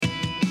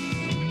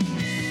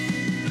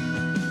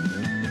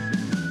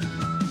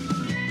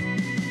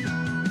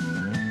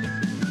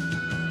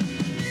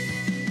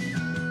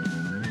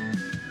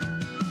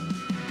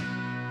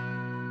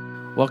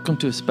Welcome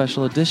to a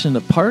special edition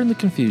of Pardon the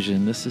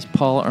Confusion. This is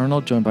Paul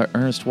Arnold, joined by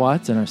Ernest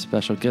Watts, and our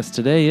special guest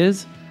today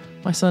is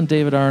my son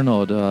David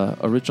Arnold,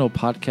 original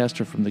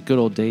podcaster from the good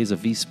old days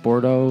of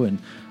eSporto and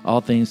all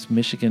things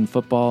Michigan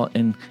football.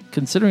 And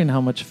considering how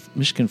much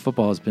Michigan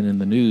football has been in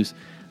the news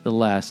the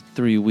last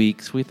 3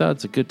 weeks, we thought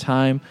it's a good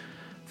time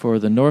for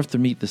the North to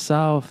meet the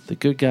South, the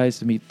good guys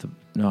to meet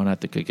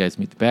not the good guys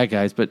meet the bad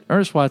guys, but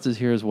Ernest Watts is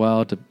here as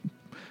well to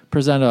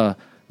present a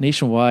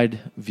nationwide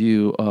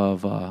view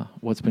of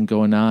what's been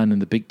going on in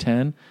the Big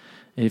Ten.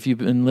 If you've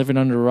been living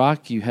under a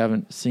rock, you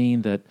haven't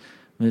seen that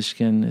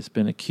Michigan has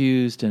been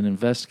accused and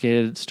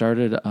investigated,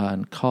 started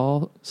on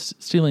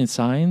stealing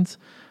signs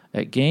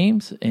at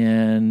games,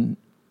 and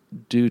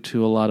due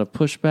to a lot of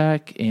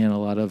pushback and a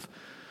lot of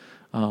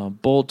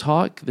bold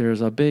talk, there's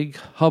a big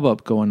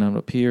hubbub going on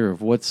up here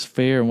of what's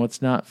fair and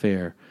what's not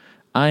fair.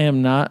 I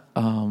am not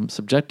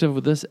subjective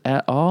with this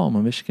at all. I'm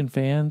a Michigan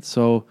fan,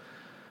 so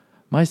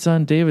my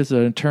son David is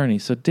an attorney.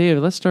 So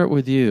David, let's start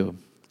with you.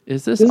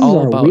 Is this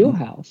all about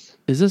wheelhouse?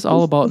 Is this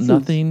all about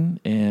nothing?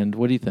 And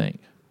what do you think?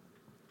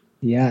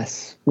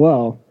 Yes.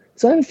 Well,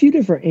 so I have a few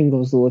different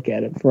angles to look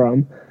at it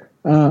from.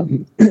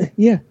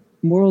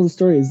 Moral of the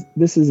story is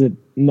this is a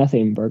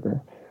nothing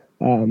burger,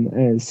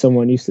 as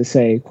someone used to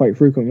say quite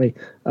frequently.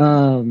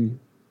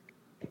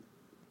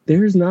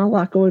 There's not a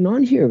lot going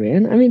on here,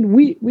 man. I mean,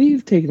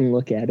 we've taken a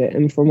look at it,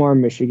 and from our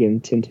Michigan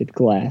tinted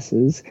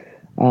glasses,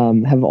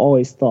 have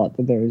always thought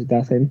that there was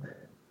nothing.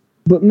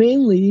 But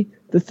mainly,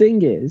 the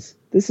thing is,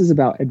 this is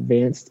about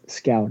advanced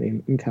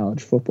scouting in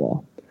college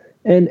football.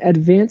 And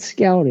advanced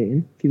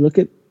scouting, if you look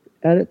at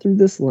it through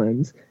this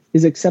lens,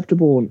 is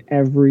acceptable in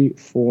every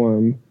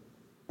form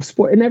of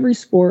sport. In every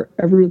sport,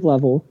 every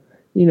level,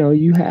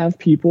 you have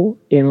people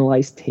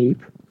analyze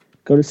tape,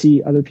 go to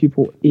see other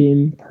people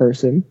in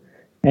person,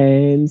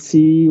 and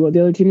see what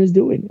the other team is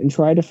doing and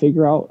try to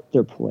figure out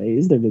their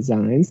plays, their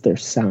designs, their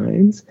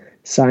signs.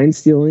 Sign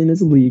stealing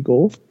is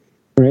legal,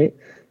 right?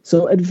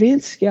 So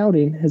advanced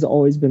scouting has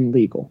always been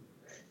legal.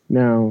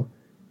 Now,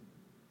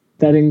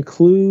 that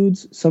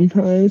includes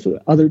sometimes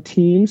other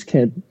teams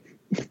can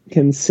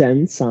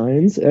send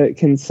signs,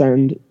 can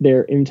send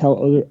their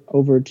intel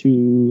over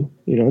to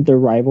their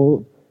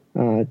rival,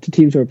 to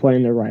teams who are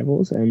playing their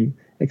rivals, and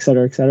et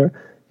cetera, et cetera.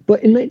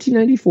 But in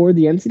 1994,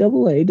 the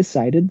NCAA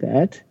decided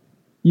that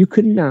you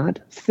could not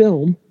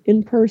film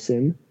in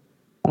person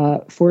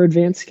for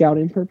advanced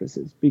scouting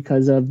purposes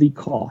because of the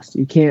cost.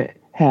 You can't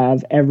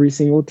have every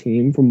single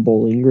team from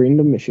Bowling Green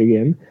to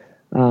Michigan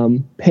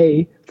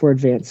pay for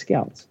advanced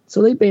scouts.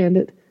 So they banned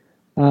it.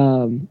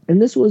 And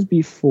this was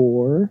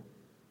before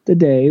the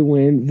day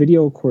when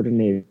video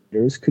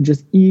coordinators could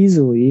just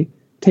easily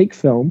take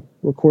film,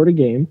 record a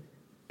game,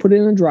 put it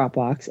in a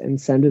Dropbox, and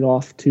send it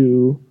off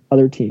to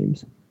other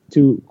teams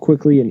to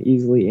quickly and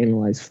easily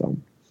analyze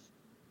film.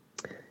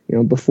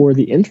 Before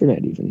the internet,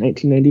 even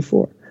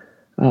 1994.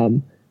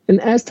 And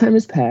as time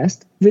has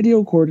passed,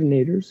 video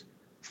coordinators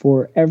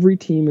for every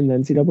team in the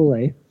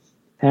NCAA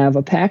have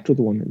a pact with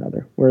one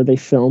another where they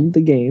film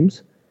the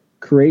games,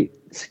 create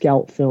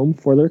scout film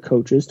for their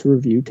coaches to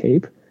review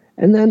tape,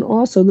 and then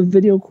also the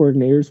video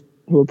coordinators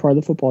who are part of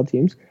the football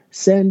teams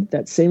send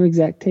that same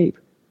exact tape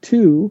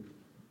to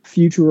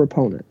future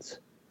opponents.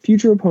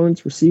 Future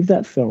opponents receive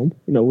that film,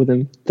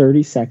 within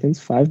 30 seconds,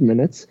 5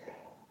 minutes.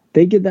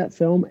 They get that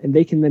film and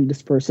they can then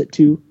disperse it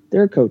to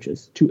their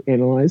coaches to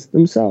analyze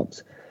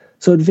themselves.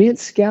 So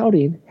advanced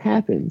scouting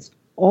happens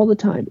all the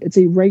time. It's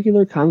a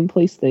regular,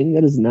 commonplace thing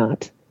that is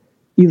not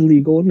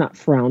illegal, not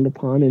frowned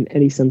upon in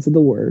any sense of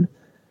the word.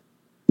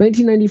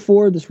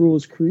 1994, this rule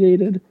was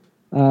created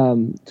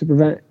to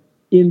prevent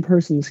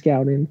in-person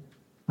scouting.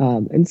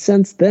 And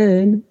since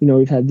then,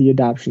 we've had the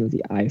adoption of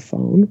the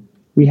iPhone.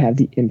 We have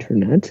the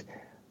internet.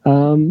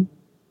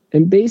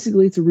 And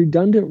basically, it's a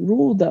redundant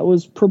rule that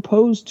was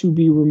proposed to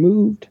be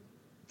removed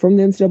from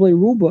the NCAA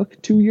rulebook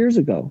 2 years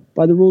ago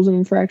by the Rules and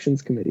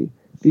Infractions Committee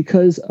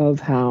because of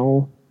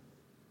how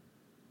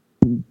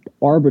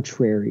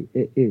arbitrary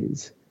it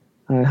is,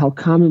 how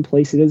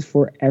commonplace it is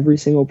for every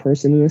single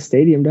person in a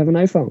stadium to have an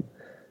iPhone.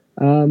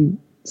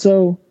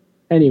 So,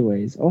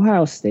 anyways,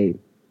 Ohio State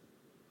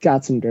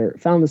got some dirt,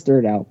 found this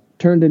dirt out,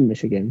 turned in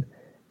Michigan,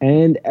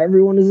 and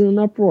everyone is in an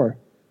uproar.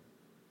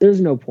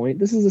 There's no point.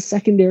 This is a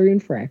secondary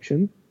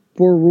infraction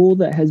for a rule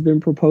that has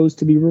been proposed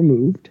to be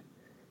removed,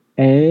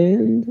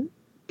 and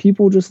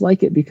people just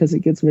like it because it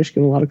gets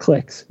Michigan a lot of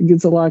clicks. It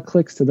gets a lot of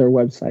clicks to their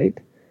website.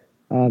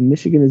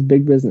 Michigan is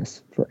big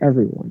business for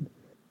everyone.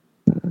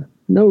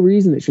 No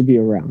reason it should be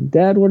around.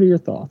 Dad, what are your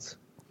thoughts?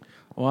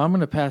 Well, I'm going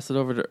to pass it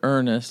over to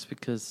Ernest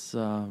because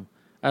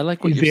I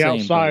like what He's you're saying.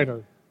 He's the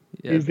outsider.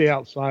 Yeah. He's the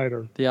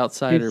outsider. The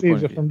outsider. He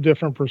sees it from a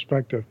different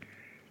perspective.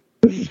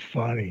 This is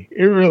funny.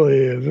 It really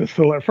is. It's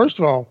hilarious. First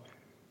of all,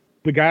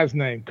 the guy's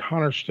name,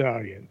 Connor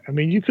Stallion. I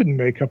mean, you couldn't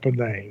make up a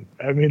name.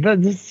 I mean,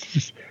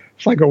 it's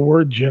like a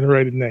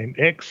word-generated name,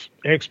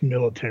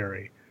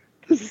 ex-military.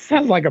 This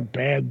sounds like a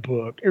bad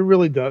book. It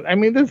really does. I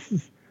mean, this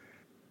is,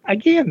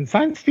 again,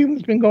 sign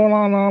stealing's been going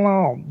on all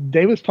along.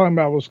 David's talking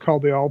about what's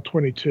called the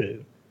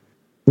All-22.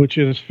 which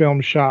is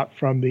film shot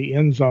from the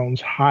end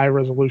zone's high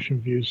resolution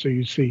view. So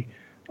you see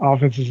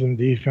offenses and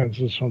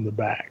defenses from the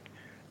back.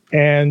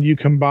 And you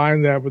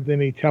combine that with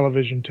any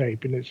television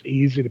tape, and it's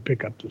easy to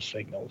pick up the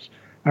signals.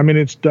 I mean,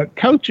 it's the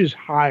coaches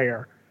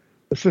hire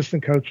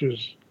assistant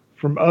coaches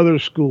from other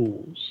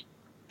schools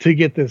to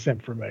get this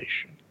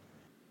information.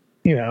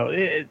 You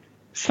know,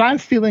 sign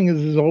stealing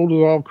is as old as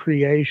all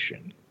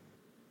creation.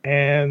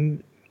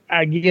 And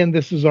again,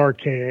 this is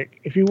archaic.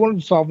 If you wanted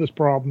to solve this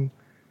problem,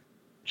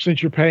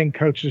 since you're paying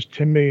coaches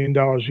 $10 million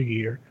a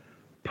year,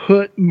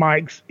 put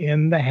mics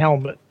in the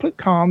helmet, put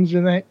comms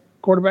in the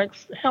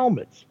quarterback's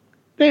helmets.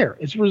 There,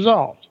 it's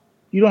resolved.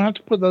 You don't have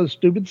to put those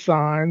stupid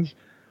signs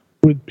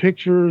with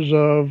pictures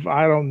of,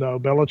 I don't know,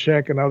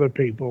 Belichick and other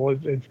people,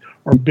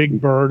 or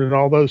Big Bird and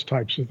all those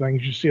types of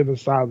things you see on the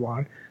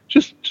sideline.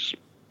 Just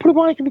put a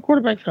mic in the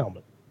quarterback's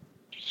helmet.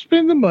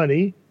 Spend the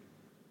money.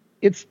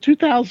 It's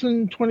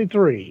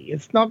 2023.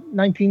 It's not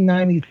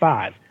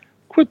 1995.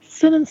 Quit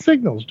sending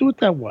signals. Do it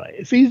that way.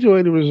 It's an easy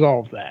way to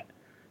resolve that.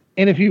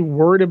 And if you're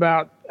worried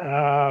about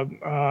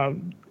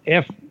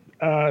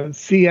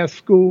FCS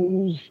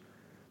schools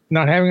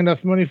not having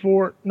enough money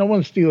for it, no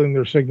one's stealing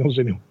their signals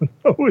anymore.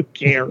 No one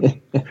cares.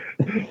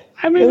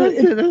 I mean, that's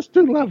it. That's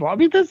the level. I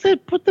mean, that's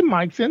it. Put the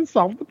mics in,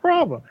 solve the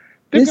problem.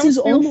 They're going to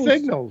steal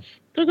signals.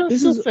 They're going to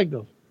steal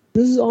signals.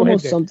 This is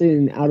almost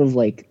something out of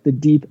like the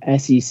deep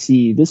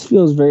SEC. This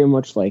feels very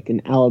much like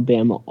an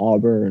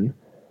Alabama-Auburn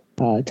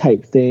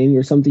type thing,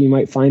 or something you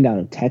might find out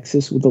of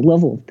Texas, with a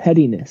level of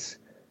pettiness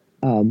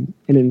and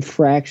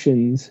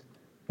infractions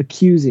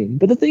accusing.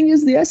 But the thing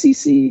is, the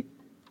SEC,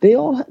 they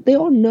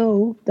all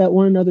know that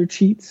one another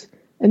cheats,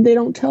 and they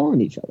don't tell on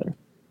each other.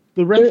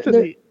 The rest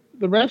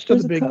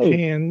of the Big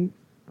Ten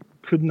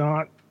could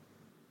not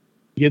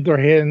get their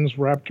hands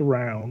wrapped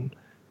around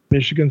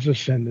Michigan's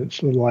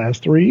ascendance in the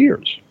last 3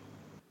 years.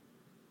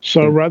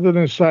 So rather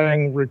than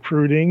saying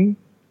recruiting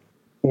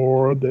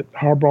or that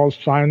Harbaugh's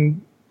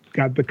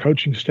got the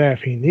coaching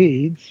staff he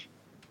needs,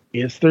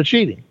 it's they're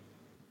cheating.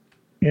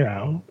 You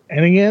know,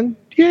 and again,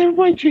 yeah,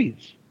 everybody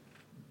cheats.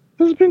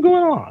 This has been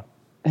going on.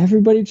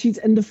 Everybody cheats,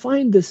 and to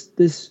find this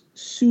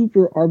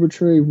super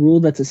arbitrary rule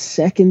that's a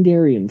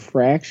secondary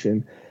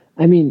infraction.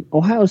 I mean,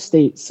 Ohio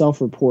State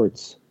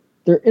self-reports.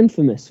 They're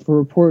infamous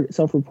for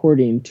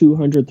self-reporting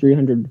 200,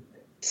 300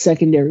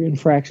 secondary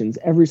infractions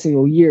every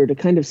single year to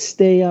kind of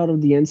stay out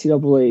of the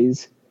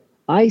NCAA's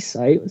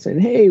eyesight, saying,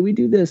 hey, we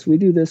do this, we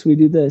do this, we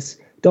do this.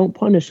 Don't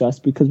punish us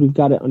because we've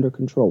got it under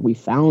control. We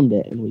found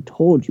it, and we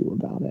told you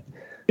about it.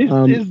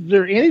 Is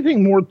there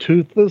anything more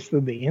toothless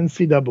than the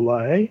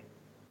NCAA?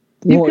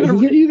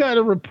 You got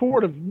a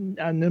report of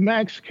a New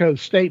Mexico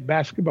State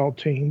basketball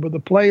team where the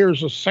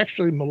players are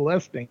sexually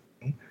molesting,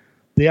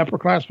 the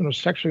upperclassmen are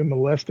sexually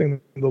molesting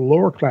the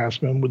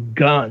lowerclassmen with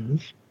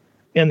guns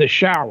in the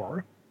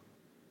shower,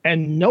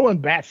 and no one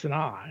bats an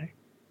eye.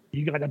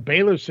 You got a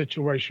Baylor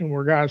situation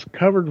where guys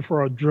covered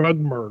for a drug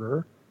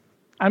murder.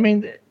 I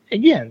mean,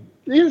 again,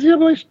 the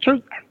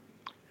NCAA,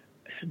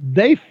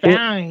 they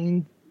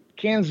fined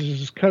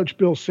Kansas's coach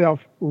Bill Self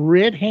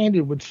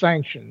red-handed with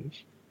sanctions.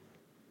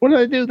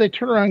 What do? They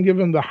turn around and give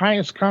him the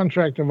highest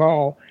contract of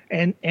all,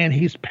 and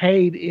he's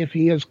paid if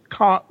he is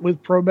caught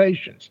with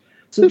probations.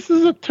 So this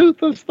is a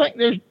toothless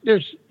thing.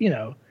 There's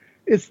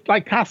it's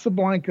like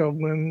Casablanca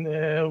when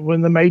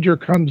the major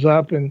comes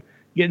up and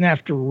getting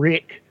after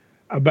Rick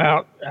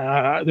about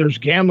there's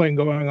gambling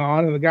going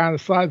on, and the guy on the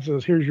side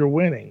says, "Here's your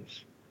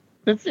winnings."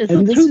 It's a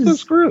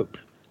toothless group.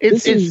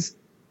 This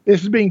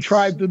is being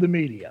tried through the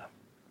media.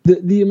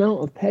 The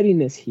amount of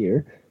pettiness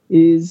here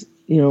is,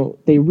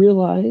 they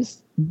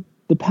realize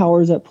the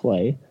powers at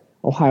play,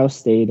 Ohio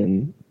State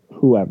and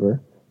whoever,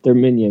 their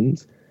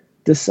minions,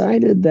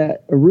 realized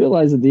that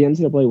the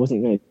NCAA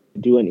wasn't going to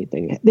do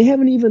anything. They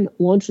haven't even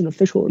launched an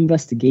official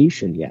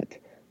investigation yet,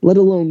 let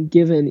alone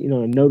given,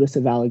 a notice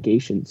of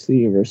allegations to the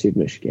University of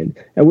Michigan,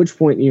 at which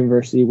point the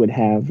university would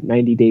have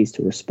 90 days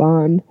to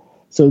respond.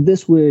 So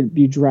this would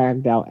be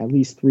dragged out at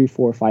least 3,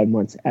 4, 5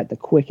 months at the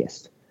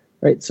quickest,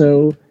 right?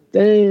 So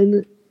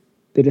then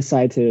they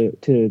decide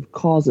to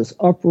cause this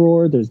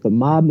uproar. There's the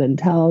mob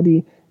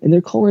mentality, and they're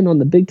calling on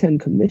the Big Ten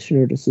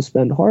commissioner to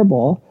suspend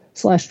Harbaugh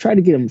 / try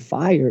to get him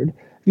fired.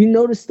 Have you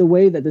noticed the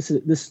way that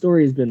this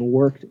story has been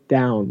worked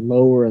down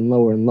lower and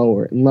lower and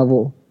lower in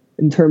level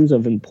in terms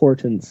of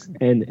importance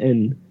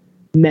and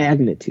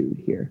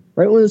magnitude here,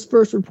 right? When it was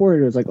first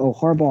reported, it was like, oh,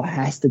 Harbaugh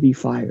has to be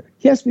fired.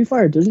 He has to be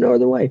fired. There's no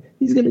other way.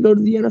 He's going to go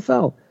to the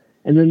NFL.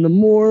 And then the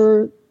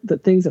more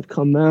that things have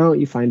come out,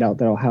 you find out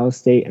that Ohio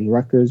State and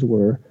Rutgers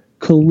were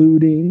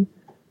colluding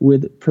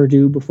with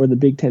Purdue before the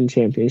Big Ten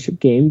championship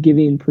game,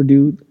 giving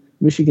Purdue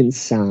Michigan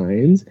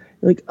signs.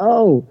 You're like,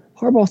 oh,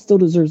 Harbaugh still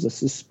deserves a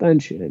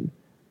suspension,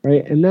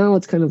 right? And now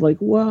it's kind of like,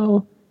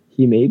 well,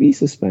 he may be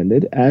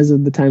suspended. As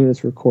of the time of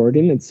this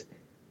recording, it's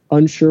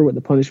unsure what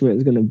the punishment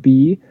is going to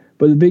be.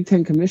 But the Big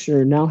Ten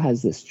commissioner now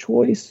has this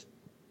choice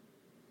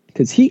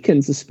because he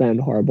can suspend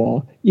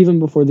Harbaugh even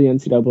before the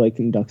NCAA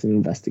conducts an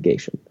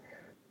investigation.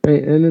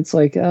 Right? And it's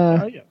like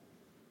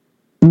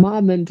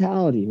mob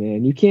mentality,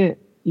 man. You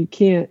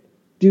can't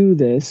do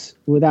this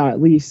without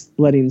at least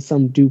letting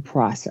some due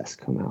process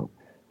come out.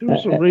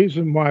 There's a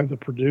reason why the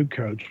Purdue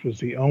coach was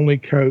the only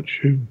coach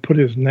who put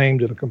his name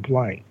to the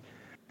complaint,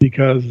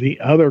 because the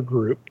other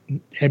group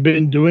had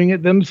been doing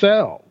it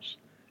themselves.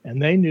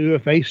 And they knew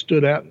if they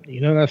stood out,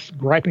 that's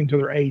griping to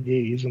their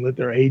ADs and let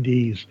their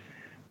ADs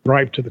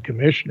gripe to the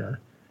commissioner.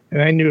 And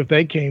they knew if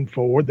they came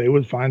forward, they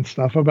would find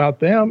stuff about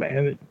them.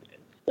 And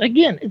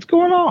again, it's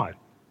going on.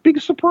 Big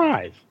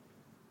surprise.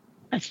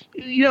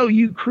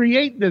 You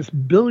create this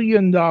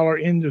billion-dollar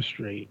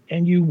industry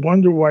and you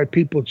wonder why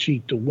people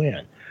cheat to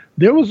win.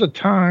 There was a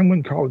time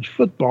when college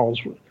football's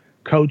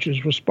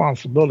coach's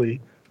responsibility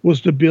was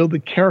to build the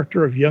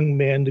character of young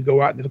men to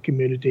go out into the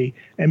community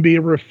and be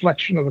a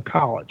reflection of the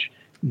college.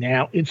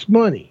 Now it's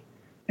money.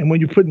 And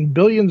when you're putting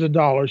billions of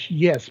dollars,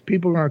 yes,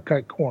 people are going to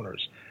cut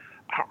corners.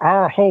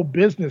 Our whole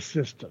business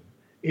system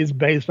is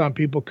based on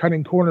people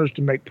cutting corners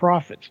to make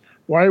profits.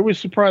 Why are we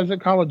surprised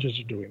that colleges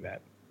are doing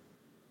that?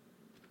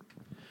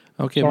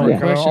 Okay, my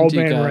question to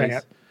you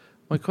guys.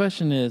 My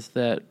question is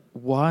that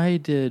why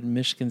did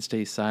Michigan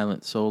stay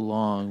silent so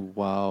long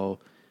while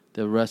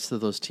the rest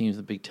of those teams in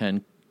the Big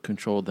Ten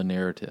controlled the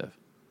narrative?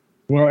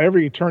 Well,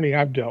 every attorney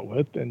I've dealt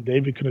with, and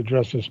David can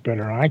address this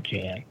better than I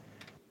can,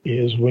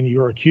 is when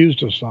you're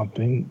accused of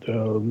something,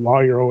 the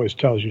lawyer always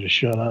tells you to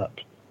shut up.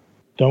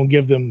 Don't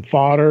give them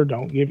fodder.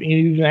 Don't give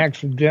even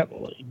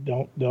accidentally.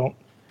 Don't.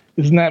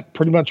 Isn't that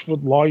pretty much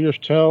what lawyers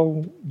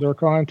tell their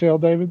clientele,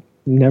 David?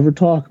 Never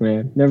talk,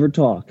 man. Never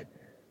talk.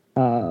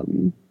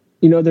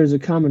 There's a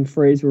common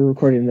phrase. We're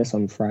recording this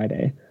on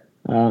Friday.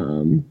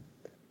 You've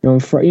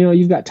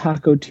got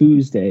Taco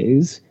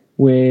Tuesdays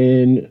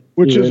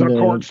which isn't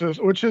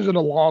a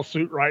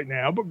lawsuit right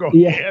now. But go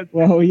ahead.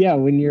 Well, yeah,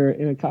 when you're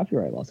in a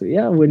copyright lawsuit.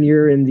 Yeah, when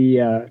you're in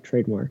the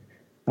trademark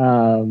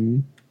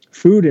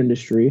food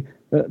industry,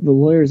 the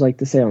lawyers like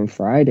to say on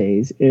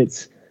Fridays,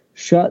 it's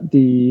shut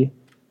the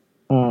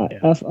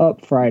F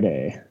up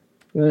Friday.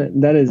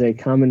 That is a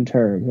common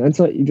term. That's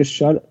what you just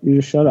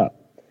shut up.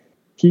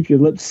 Keep your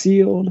lips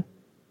sealed.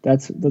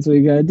 That's what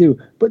you got to do.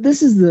 But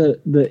this is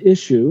the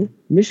issue.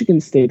 Michigan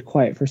stayed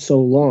quiet for so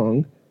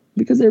long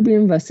because they're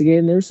being investigated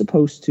and they're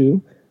supposed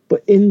to.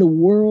 But in the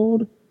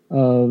world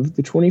of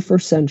the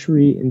 21st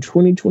century in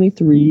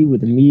 2023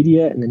 with the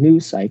media and the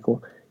news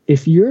cycle,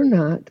 if you're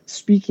not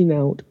speaking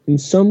out in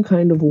some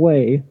kind of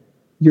way,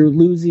 you're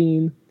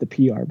losing the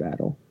PR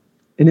battle.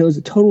 And it was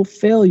a total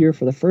failure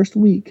for the first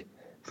week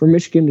for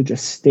Michigan to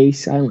just stay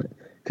silent.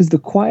 Because the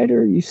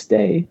quieter you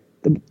stay,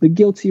 the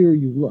guiltier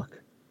you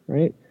look,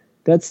 right?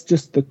 That's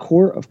just the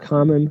core of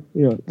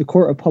the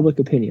core of public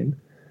opinion.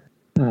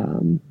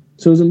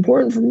 So it's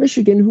important for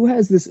Michigan, who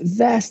has this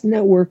vast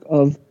network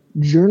of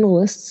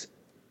journalists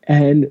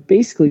and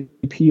basically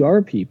PR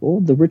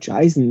people, the Rich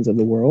Eisens of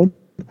the world,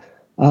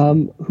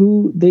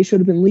 who they should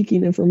have been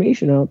leaking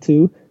information out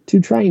to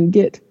try and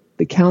get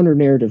the counter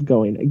narrative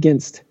going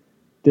against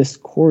this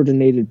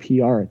coordinated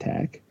PR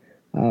attack.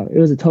 It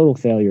was a total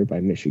failure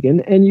by Michigan.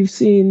 And you've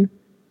seen,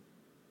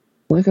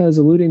 like I was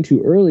alluding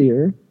to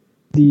earlier,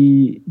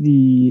 the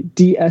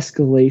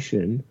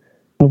de-escalation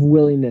of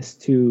willingness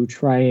to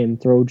try and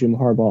throw Jim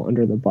Harbaugh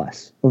under the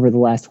bus over the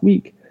last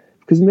week.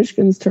 Because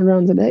Michigan's turned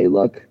around and said, hey,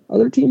 look,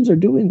 other teams are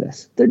doing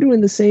this. They're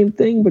doing the same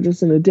thing, but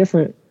just in a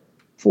different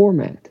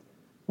format.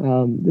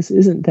 This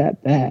isn't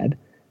that bad.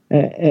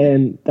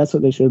 And that's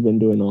what they should have been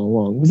doing all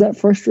along. Was that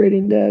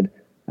frustrating, Dad?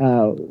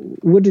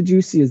 What did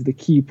you see as the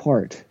key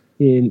part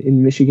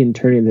in Michigan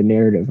turning the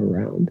narrative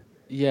around?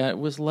 Yeah, it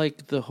was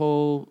like the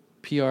whole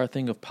PR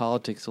thing of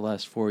politics the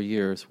last 4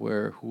 years,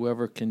 where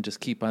whoever can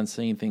just keep on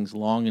saying things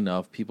long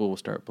enough, people will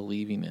start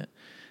believing it.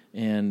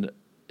 And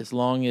as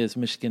long as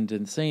Michigan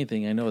didn't say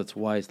anything, I know it's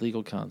wise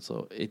legal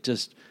counsel. It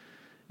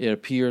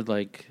appeared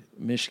like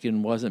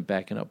Michigan wasn't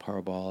backing up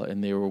Harbaugh,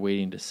 and they were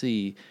waiting to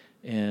see.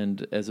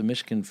 And as a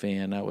Michigan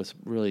fan, I was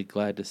really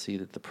glad to see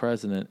that the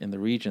president and the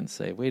regents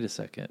say, wait a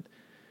second,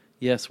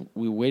 yes,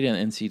 we waited on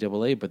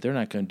NCAA, but they're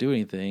not going to do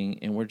anything,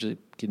 and we're just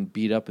getting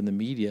beat up in the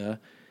media.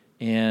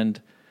 And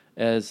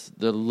as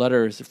the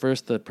letters,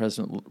 first the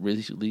president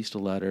released a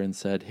letter and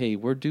said, hey,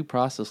 we're due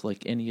process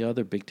like any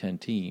other Big Ten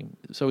team.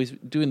 So he's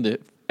doing the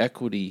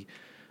equity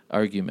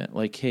argument,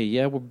 like, hey,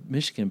 yeah, we're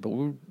Michigan, but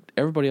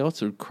everybody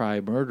else would cry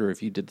murder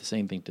if you did the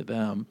same thing to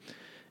them.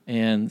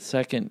 And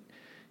second,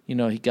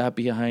 he got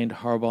behind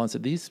Harbaugh and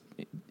said, these,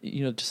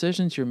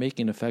 decisions you're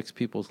making affects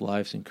people's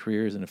lives and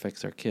careers and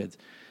affects our kids.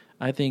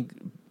 I think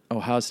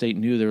Ohio State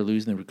knew they were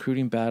losing the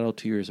recruiting battle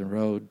 2 years in a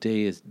row.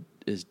 Day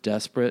is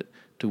desperate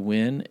to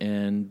win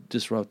and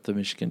disrupt the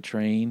Michigan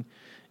train.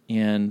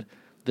 And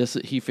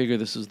he figured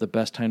this was the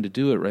best time to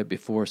do it right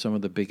before some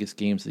of the biggest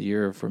games of the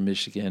year for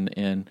Michigan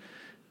and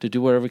to do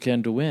whatever it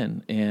can to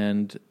win.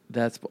 And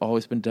that's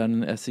always been done in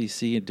the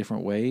SEC in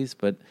different ways,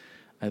 but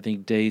I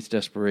think Day's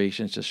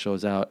desperation just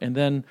shows out. And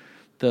then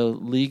the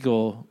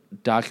legal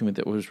document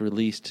that was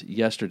released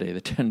yesterday, the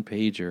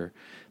 10-pager,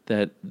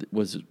 that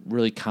was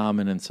really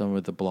common in some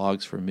of the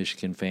blogs for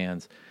Michigan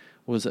fans,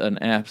 was an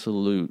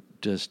absolute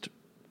just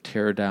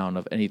tear down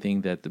of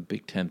anything that the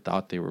Big Ten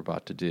thought they were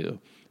about to do.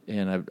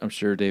 And I'm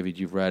sure, David,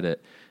 you've read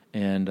it.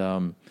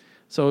 And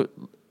so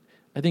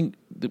I think,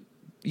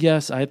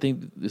 yes, I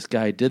think this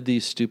guy did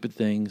these stupid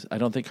things. I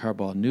don't think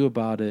Harbaugh knew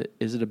about it.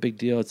 Is it a big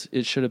deal?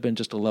 It should have been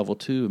just a level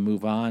 2 and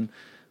move on.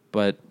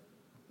 But,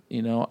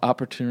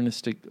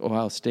 opportunistic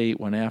Ohio State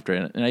went after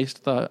it. And I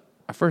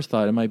first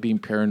thought, am I being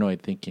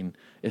paranoid thinking,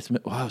 it's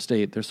Ohio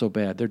State, they're so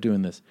bad, they're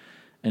doing this.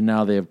 And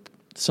now they have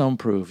some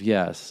proof,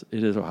 yes,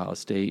 it is Ohio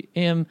State.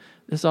 And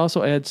this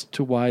also adds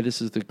to why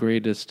this is the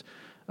greatest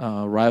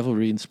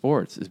rivalry in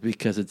sports, is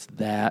because it's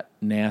that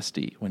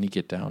nasty when you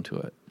get down to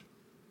it.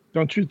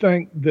 Don't you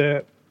think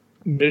that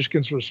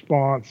Michigan's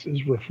response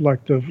is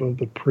reflective of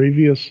the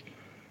previous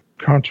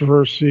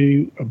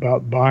controversy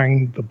about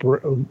buying the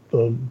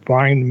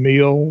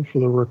meal for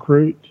the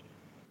recruit,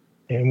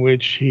 in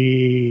which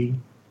he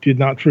did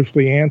not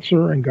truthfully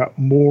answer and got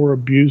more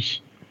abuse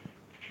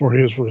for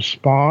his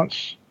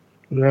response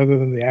rather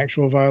than the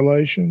actual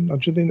violation?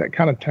 Don't you think that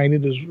kind of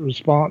tainted his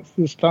response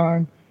this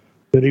time,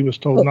 that he was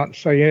told not to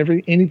say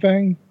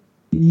anything?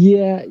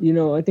 Yeah,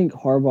 I think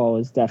Harbaugh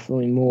is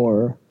definitely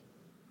more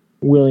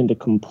willing to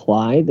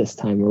comply this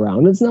time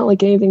around. It's not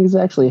like anything has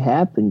actually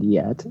happened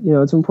yet.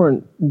 It's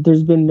important.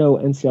 There's been no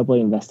NCAA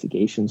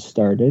investigation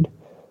started.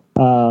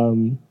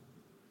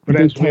 But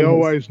as we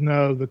always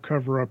know, the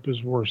cover-up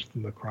is worse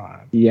than the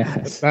crime.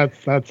 Yes.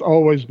 That's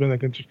always been a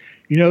concern.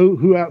 You know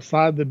who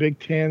outside the Big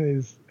Ten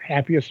is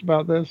happiest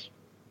about this?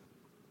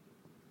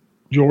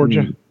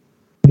 Georgia.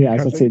 Yeah,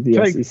 I would say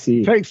the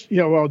SEC.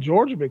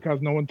 Georgia,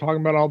 because no one's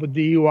talking about all the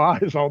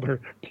DUIs all their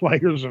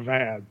players have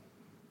had.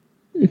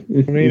 I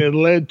mean, it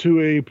led to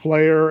a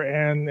player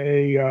and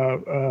a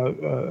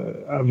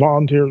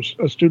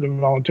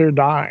student volunteer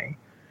dying.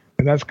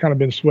 And that's kind of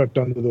been swept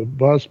under the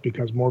bus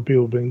because more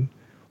people have been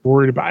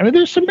worried about. I mean,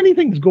 there's so many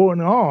things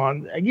going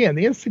on. Again,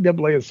 the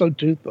NCAA is so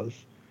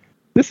toothless.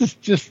 This is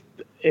just,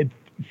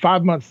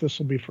 5 months, this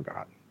will be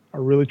forgotten. I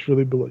really,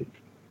 truly believe.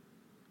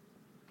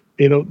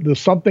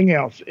 There's something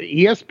else.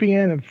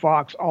 ESPN and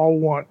Fox all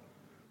want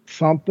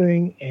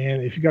something.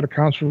 And if you got a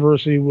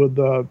controversy with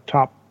the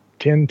top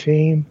 10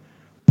 team,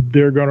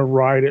 they're going to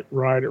ride it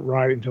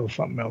until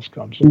something else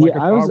comes. So like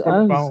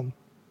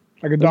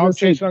a dog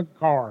chasing a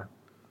car.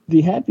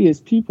 The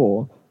happiest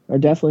people are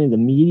definitely the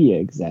media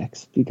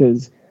execs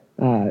because,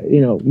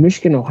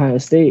 Michigan, Ohio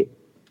State,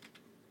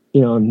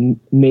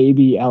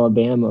 maybe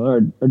Alabama are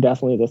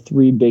definitely the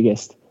 3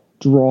 biggest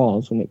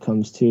draws when it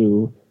comes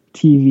to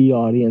TV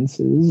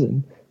audiences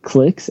and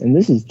clicks. And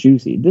this is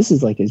juicy. This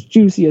is like as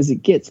juicy as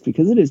it gets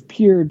because it is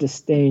pure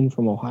disdain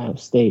from Ohio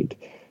State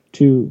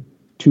to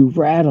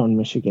rat on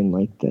Michigan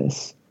like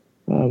this,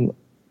 and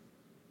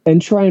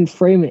try and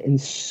frame it in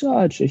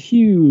such a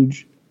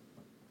huge,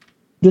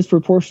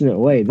 disproportionate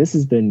way. This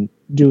has been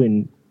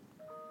doing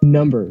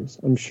numbers,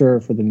 I'm sure,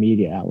 for the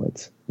media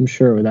outlets. I'm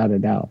sure, without a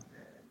doubt.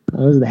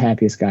 Those are the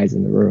happiest guys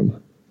in the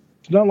room.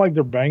 It's not like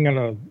they're banging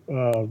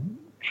a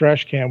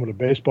trash can with a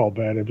baseball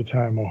bat every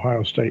time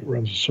Ohio State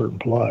runs a certain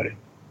play.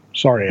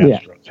 Sorry,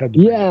 Astros.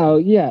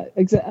 Yeah.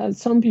 Exactly.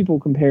 Some people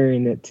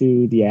comparing it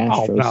to the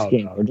Astros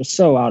game are just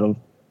so out in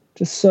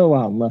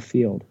left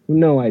field.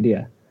 No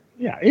idea.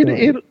 Yeah,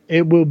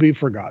 it will be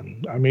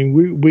forgotten. I mean,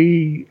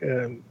 we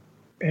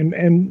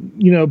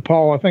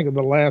Paul, I think in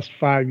the last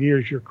 5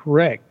 years, you're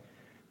correct.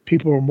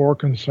 People are more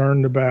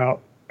concerned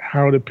about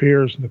how it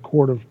appears in the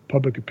court of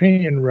public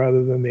opinion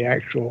rather than the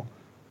actual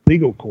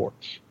legal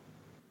courts.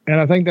 And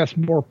I think that's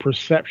more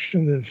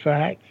perception than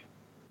fact.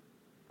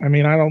 I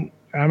mean, I'm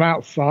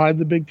outside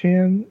the Big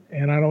Ten,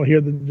 and I don't hear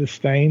the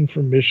disdain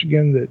from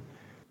Michigan that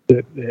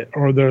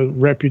or the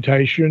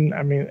reputation.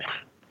 I mean,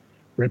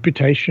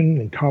 reputation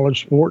in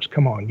college sports.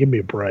 Come on, give me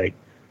a break.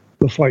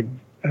 That's like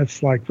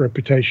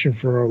reputation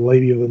for a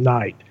lady of the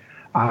night.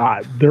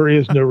 There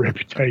is no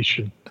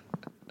reputation.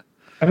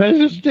 I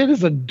mean, it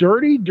is a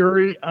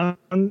dirty. I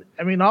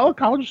mean, all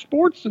college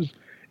sports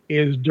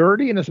is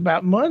dirty, and it's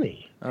about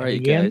money. All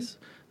right, guys.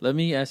 Let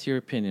me ask your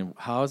opinion.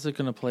 How is it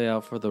going to play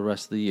out for the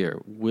rest of the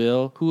year?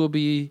 Who will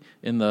be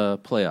in the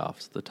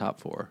playoffs, the top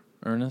 4?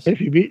 Ernest?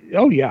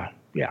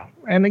 Yeah.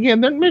 And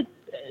again,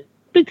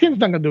 Big Ten's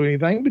not going to do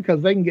anything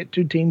because they can get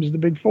 2 teams in the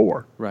Big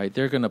 4. Right.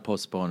 They're going to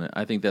postpone it.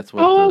 I think that's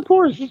what. Of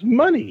course. It's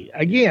money.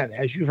 Again,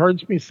 as you've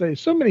heard me say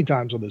so many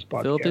times on this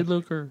podcast. Filthy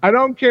lucre. I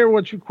don't care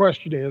what your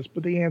question is,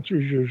 but the answer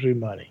is usually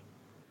money.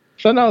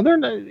 So, no,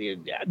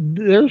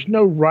 there's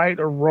no right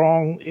or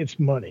wrong. It's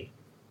money.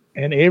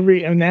 And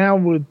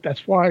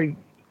that's why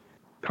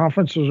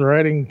conferences are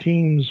adding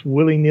teams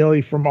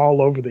willy-nilly from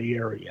all over the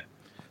area.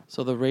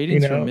 So the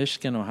ratings for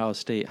Michigan, Ohio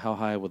State, how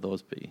high would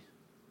those be?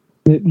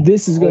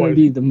 This is going to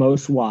be the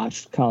most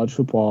watched college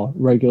football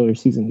regular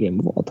season game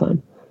of all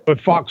time.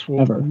 But Fox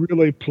will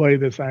really play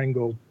this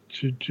angle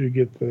to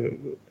get the.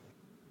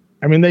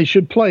 I mean, they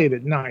should play it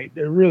at night.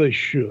 They really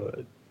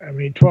should. I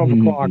mean, 12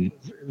 o'clock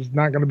is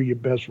not going to be your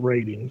best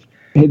ratings.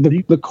 Hey,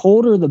 the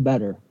colder, the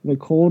better. The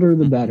colder,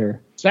 the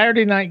better.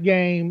 Saturday night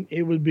game,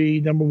 it would be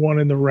number 1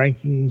 in the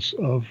rankings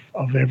of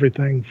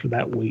everything for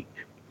that week,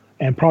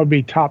 and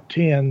probably top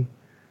 10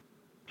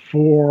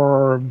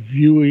 for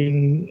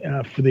viewing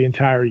for the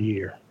entire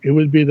year. It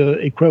would be the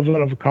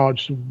equivalent of a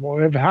college Super Bowl.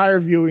 They have higher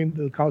viewing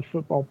than the college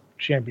football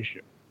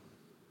championship.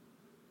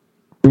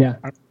 Yeah,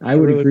 I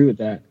would agree with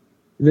that.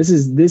 This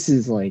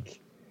is like,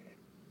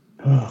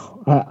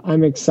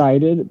 I'm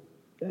excited.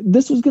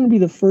 This was going to be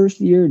the first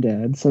year,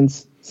 Dad,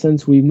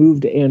 since we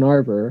moved to Ann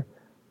Arbor.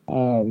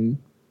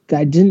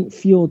 I didn't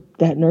feel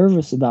that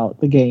nervous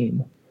about the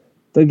game.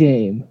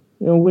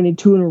 Winning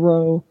 2 in a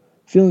row,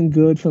 feeling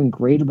good, feeling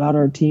great about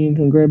our team,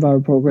 feeling great about our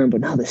program.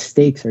 But now the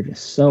stakes are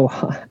just so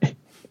high.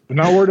 We're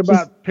not worried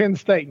about Penn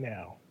State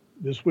now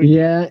this week.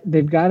 Yeah,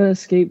 they've got to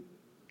escape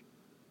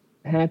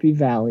Happy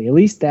Valley. At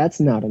least that's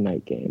not a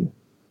night game.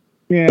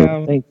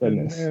 Yeah, thank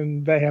goodness.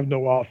 And they have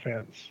no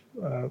offense.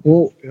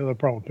 Well, the other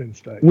problem with Penn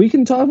State. We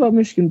can talk about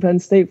Michigan-Penn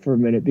State for a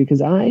minute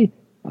because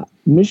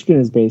Michigan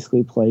has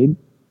basically played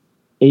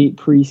 8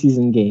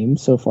 preseason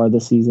games so far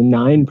this season,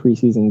 9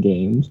 preseason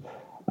games.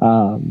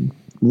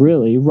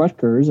 Really,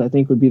 Rutgers, I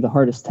think, would be the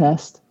hardest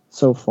test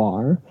so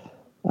far.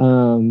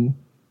 Don't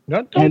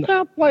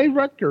play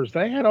Rutgers.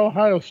 They had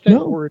Ohio State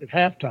worried at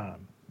halftime.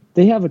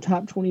 They have a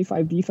top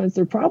 25 defense.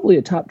 They're probably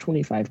a top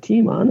 25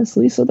 team,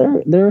 honestly. So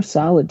they're a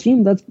solid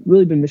team. That's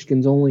really been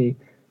Michigan's only,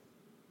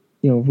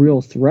 real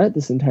threat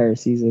this entire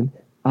season.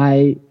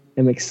 I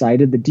am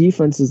excited. The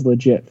defense is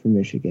legit for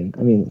Michigan.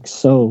 I mean,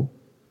 so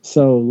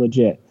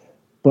legit.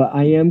 But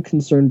I am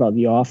concerned about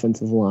the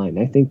offensive line.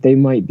 I think they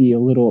might be a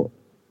little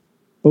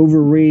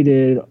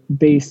overrated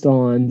based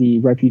on the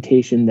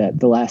reputation that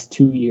the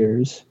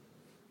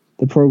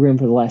program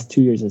for the last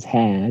 2 years has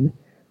had.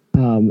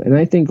 And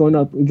I think going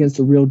up against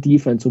a real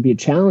defense will be a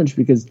challenge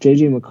because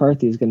J.J.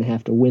 McCarthy is going to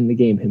have to win the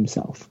game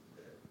himself,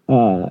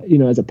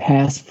 as a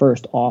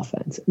pass-first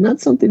offense. And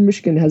that's something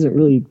Michigan hasn't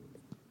really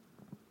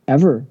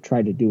ever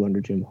tried to do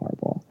under Jim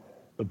Harbaugh.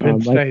 But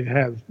Penn State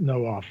has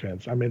no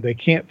offense. I mean, they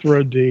can't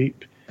throw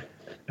deep.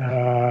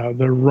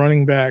 Their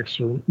running backs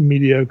are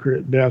mediocre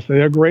at best. They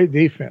have great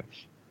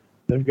defense.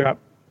 They've got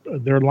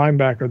their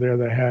linebacker there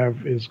they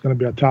have is going to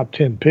be a top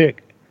 10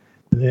 pick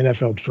in the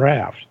NFL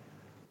draft.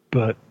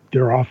 But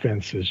their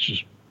offense is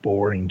just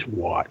boring to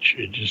watch.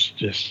 It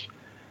just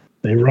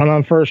they run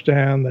on first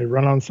down, they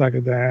run on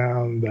second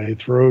down, they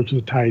throw to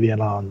the tight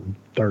end on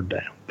third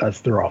down.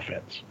 That's their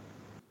offense.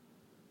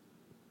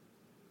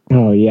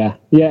 Oh yeah.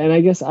 Yeah, and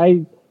I guess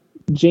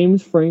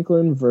James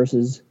Franklin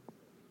versus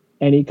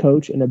any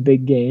coach in a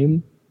big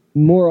game,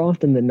 more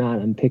often than not,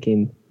 I'm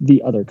picking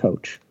the other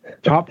coach.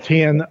 Top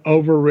 10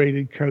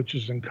 overrated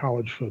coaches in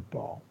college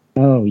football.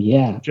 Oh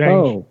yeah.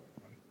 James.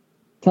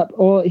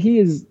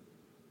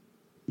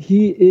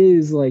 He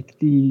is like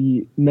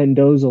the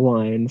Mendoza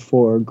line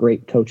for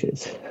great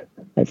coaches.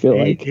 I feel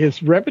like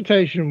his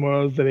reputation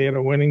was that he had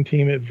a winning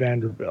team at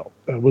Vanderbilt.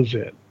 That was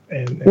it.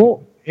 And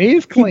he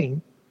is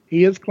clean.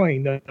 He is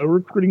clean. No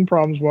recruiting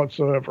problems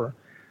whatsoever.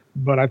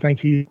 But I think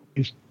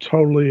he's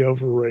totally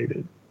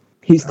overrated.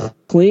 He's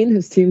clean.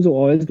 His teams will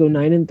always go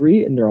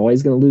 9-3, and they're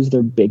always going to lose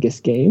their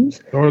biggest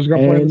games. They're always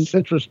going to play the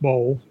Citrus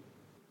Bowl.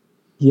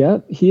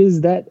 Yep, he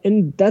is that,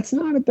 and that's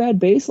not a bad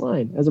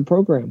baseline as a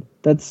program.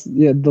 That's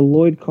the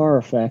Lloyd Carr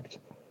effect.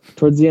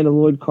 Towards the end of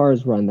Lloyd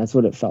Carr's run, that's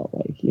what it felt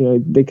like.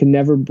 They could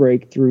never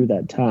break through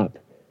that top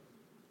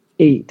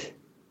 8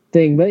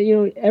 thing. But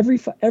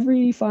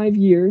every 5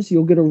 years,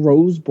 you'll get a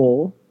Rose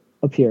Bowl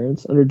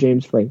appearance under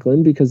James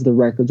Franklin because the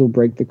records will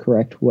break the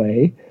correct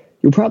way.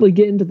 You'll probably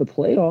get into the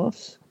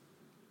playoffs.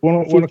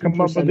 Want to come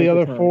up with the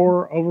other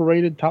 4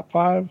 overrated top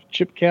 5?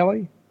 Chip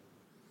Kelly.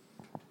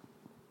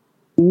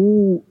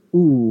 Ooh.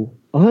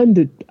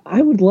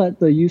 I would let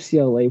the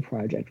UCLA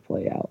project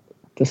play out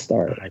to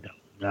start. I don't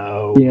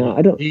know. Yeah,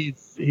 I don't.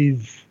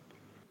 He's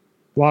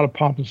a lot of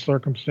pomp and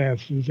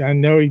circumstances. I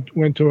know he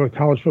went to a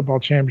college football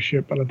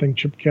championship, but I think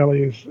Chip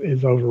Kelly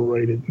is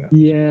overrated now.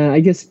 Yeah,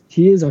 I guess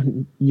he is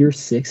on year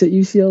 6 at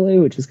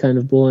UCLA, which is kind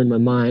of blowing my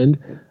mind.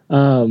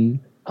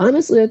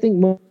 Honestly, I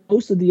think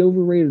most of the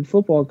overrated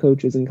football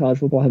coaches in college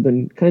football have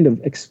been kind of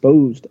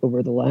exposed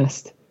over the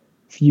last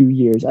few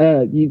years.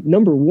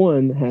 Number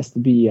 1 has to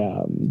be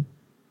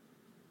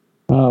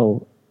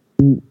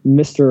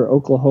Mr.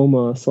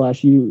 Oklahoma /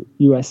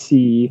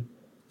 USC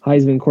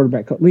Heisman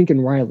quarterback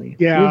Lincoln Riley.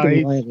 Yeah,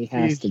 Lincoln Riley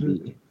has to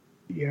be.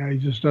 Yeah, he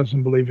just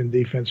doesn't believe in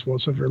defense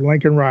whatsoever.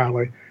 Lincoln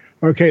Riley.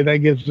 Okay, that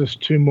gives us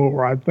 2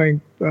 more. I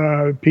think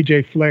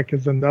PJ Fleck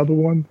is another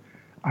one.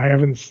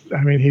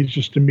 He's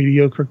just a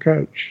mediocre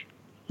coach.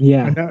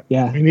 Yeah,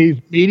 yeah. I mean, he's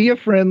media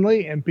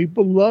friendly and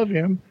people love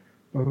him.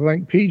 I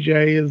think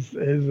PJ is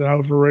an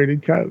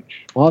overrated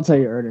coach. Well, I'll tell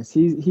you, Ernest,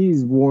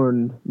 he's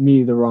rubbed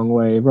me the wrong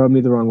way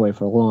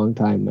for a long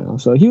time now.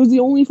 So he was the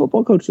only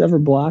football coach to ever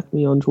block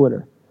me on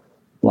Twitter.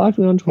 Blocked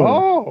me on Twitter.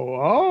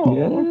 Oh,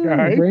 yeah,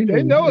 okay.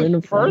 They know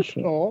it's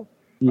personal.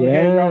 Yeah.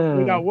 Okay,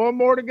 we got one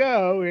more to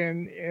go,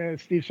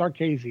 and Steve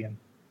Sarkisian.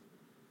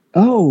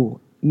 Oh,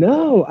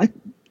 no.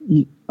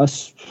 A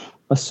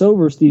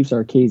sober Steve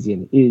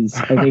Sarkisian is,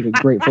 I think, a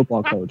great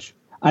football coach.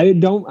 I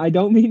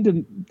don't mean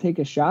to take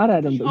a shot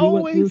at him, but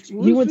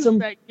he went some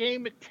that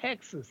game at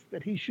Texas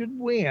that he should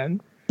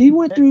win. He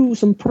went through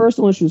some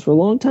personal issues for a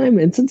long time,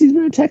 and since he's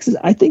been in Texas,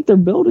 I think they're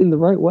building the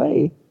right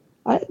way.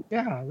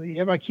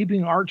 Yeah, by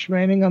keeping Arch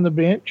Manning on the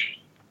bench.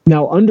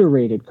 Now,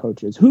 underrated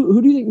coaches.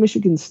 Who do you think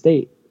Michigan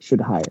State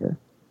should hire?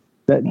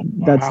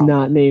 That's Wow.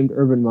 not named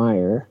Urban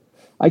Meyer.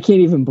 I can't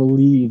even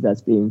believe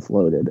that's being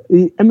floated.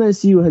 The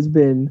MSU has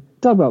been,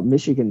 talk about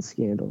Michigan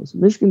scandals.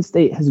 Michigan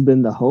State has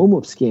been the home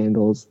of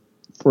scandals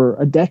for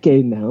a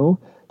decade now.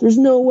 There's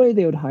no way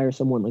they would hire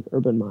someone like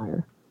Urban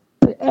Meyer,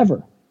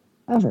 ever.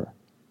 So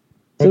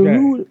Okay.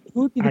 who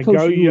would be the I coach?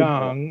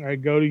 I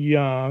go to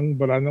young,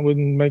 but I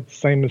wouldn't make the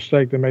same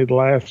mistake they made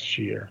last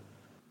year.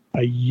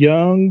 A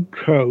young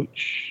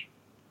coach.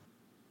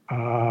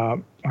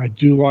 I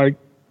do like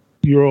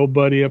your old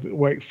buddy up at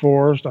Wake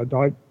Forest. I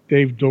like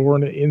Dave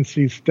Doran at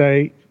NC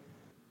State.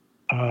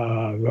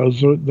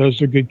 Those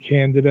are good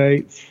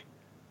candidates.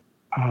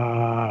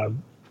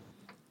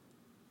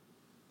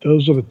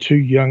 Those are the two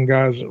young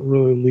guys that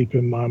really leap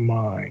in my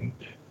mind.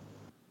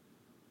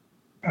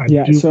 I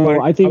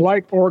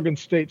like Oregon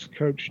State's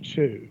coach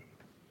too.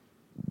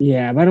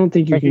 Yeah, but I don't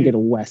think you can get a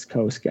West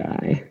Coast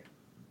guy.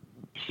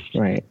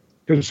 Right.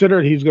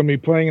 Consider he's going to be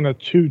playing in a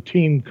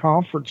 2-team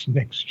conference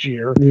next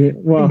year. Yeah,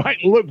 well, he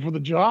might look for the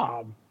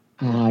job.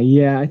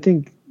 Yeah, I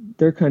think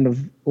they're kind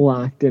of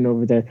locked in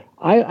over there.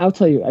 I'll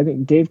tell you, I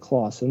think Dave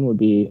Clawson would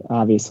be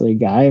obviously a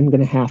guy. I'm going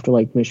to have to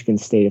like Michigan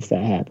State if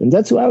that happens.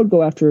 That's who I would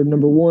go after.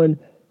 Number one,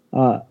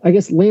 I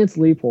guess Lance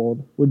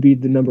Leipold would be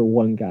the number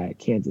one guy at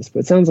Kansas, but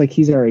it sounds like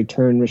he's already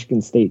turned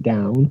Michigan State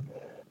down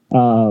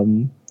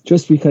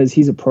just because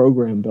he's a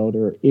program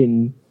builder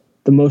in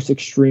the most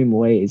extreme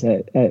ways.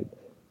 At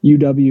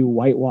UW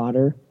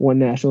Whitewater, won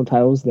national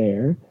titles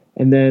there,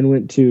 and then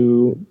went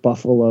to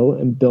Buffalo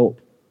and built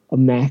a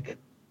MAC,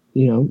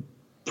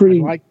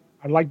 pretty.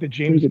 I like the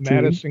James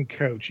Madison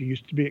coach. He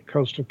used to be at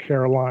Coastal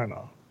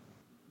Carolina.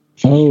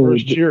 It's his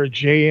first year at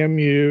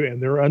JMU,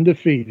 and they're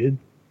undefeated.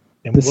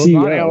 And the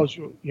CEO. Not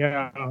eligible.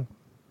 Yeah.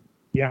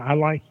 I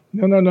like.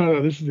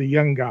 No. This is a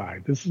young guy.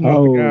 This is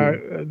not the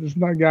guy. This is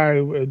not a guy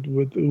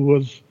who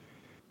was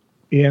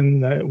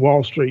in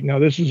Wall Street. No,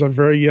 this is a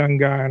very young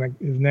guy, and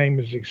his name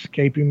is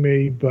escaping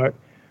me. But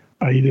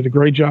he did a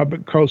great job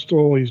at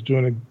Coastal. He's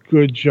doing a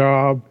good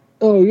job.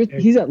 Oh,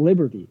 he's at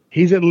Liberty.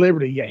 He's at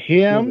Liberty. Yeah,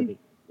 him Liberty,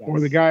 yes.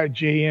 Or the guy at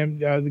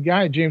JM. The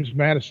guy at James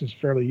Madison's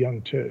fairly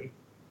young too.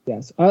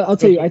 Yes, I'll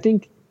tell you. I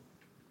think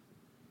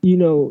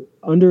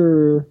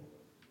under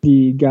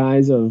the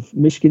guise of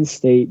Michigan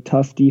State,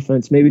 tough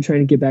defense, maybe trying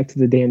to get back to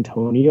the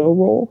D'Antonio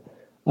role.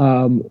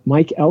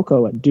 Mike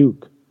Elko at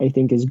Duke, I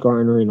think, is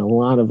garnering a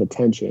lot of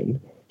attention.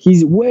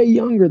 He's way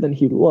younger than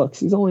he looks.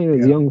 He's only in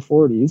his young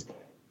 40s.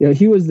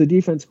 He was the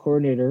defense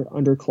coordinator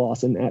under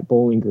Clawson at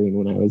Bowling Green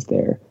when I was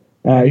there.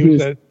 He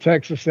was at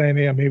Texas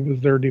A&M. He was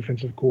their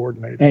defensive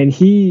coordinator. And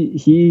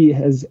he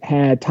has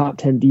had top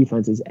 10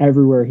 defenses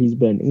everywhere he's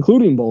been,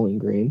 including Bowling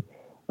Green.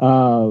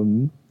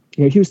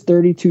 He was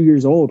 32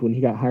 years old when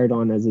he got hired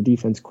on as a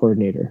defense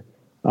coordinator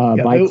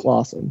by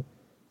Clawson.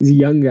 He's a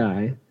young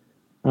guy.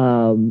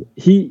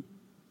 He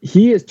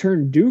has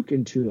turned Duke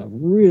into a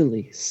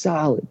really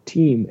solid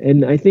team,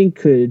 and I think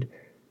could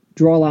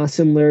draw a lot of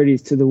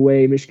similarities to the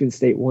way Michigan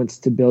State wants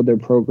to build their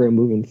program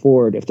moving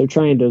forward if they're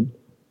trying to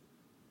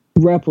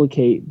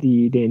replicate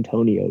the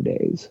D'Antonio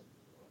days.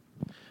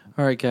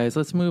 All right, guys,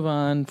 let's move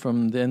on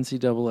from the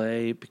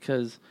NCAA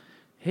because,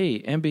 hey,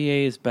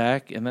 NBA is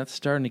back, and that's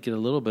starting to get a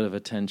little bit of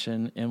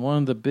attention. And one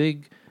of the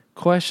big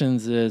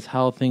questions is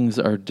how things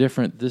are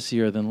different this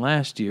year than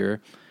last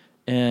year.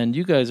 And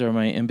you guys are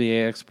my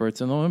NBA experts,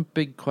 and the one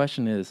big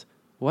question is,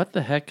 what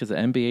the heck is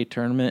an NBA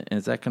tournament, and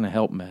is that going to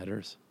help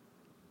matters?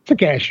 It's a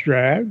cash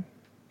drive.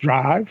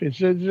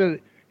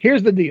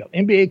 Here's the deal.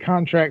 NBA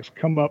contracts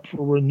come up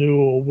for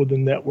renewal with the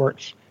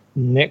networks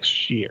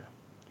next year.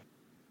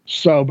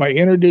 So by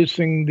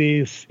introducing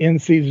this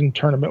in-season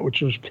tournament,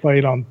 which was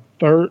played on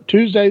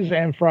Tuesdays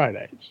and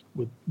Fridays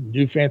with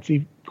new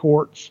fancy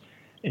courts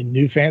and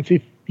new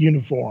fancy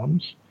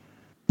uniforms,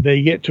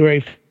 they get to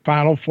a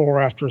Final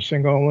Four after a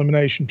single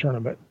elimination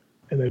tournament,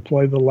 and they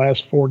play the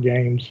last 4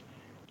 games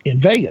in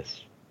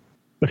Vegas.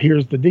 But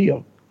here's the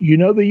deal. The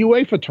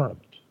UEFA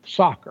tournament,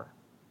 soccer,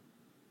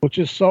 which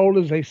is sold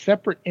as a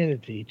separate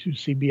entity to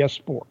CBS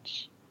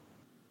Sports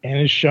and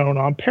is shown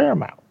on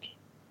Paramount.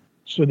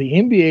 So the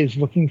NBA is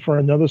looking for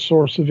another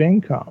source of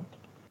income.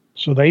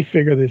 So they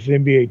figure this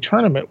NBA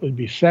tournament would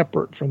be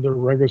separate from their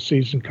regular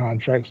season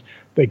contracts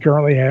they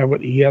currently have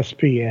with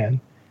ESPN,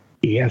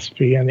 the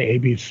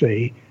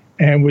ABC,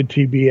 and with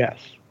TBS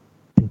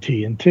and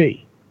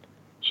TNT.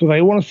 So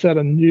they want to set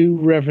a new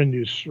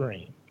revenue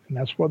stream, and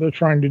that's what they're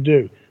trying to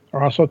do.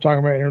 They're also talking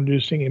about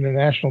introducing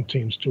international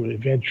teams to it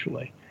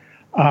eventually.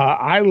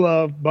 I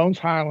love Bones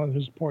Highland,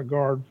 who's point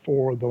guard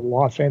for the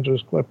Los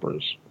Angeles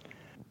Clippers.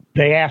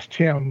 They asked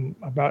him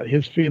about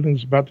his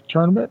feelings about the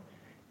tournament.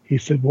 He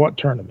said, "What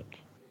tournament?"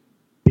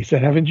 He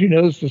said, "Haven't you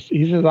noticed this?"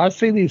 He said, "I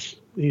see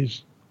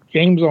these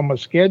games on my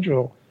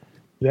schedule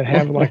that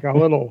have like a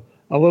little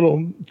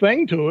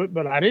thing to it,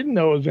 but I didn't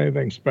know it was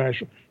anything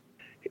special."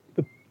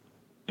 The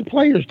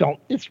players don't.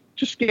 It's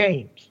just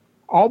games.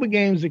 All the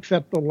games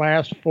except the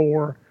last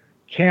 4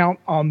 count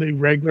on the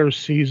regular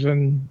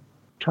season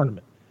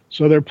tournament.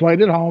 So they're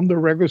played at home. They're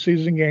regular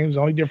season games.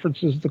 The only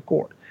difference is the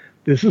court.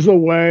 This is a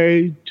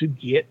way to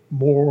get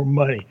more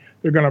money.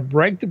 They're going to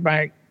break the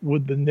bank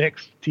with the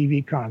next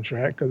TV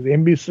contract because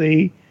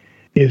NBC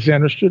is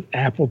interested.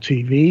 Apple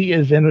TV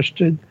is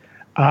interested.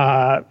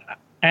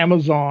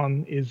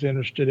 Amazon is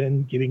interested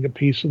in getting a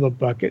piece of the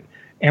bucket.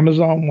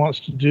 Amazon wants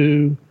to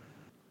do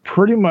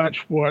pretty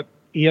much what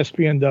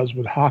ESPN does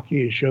with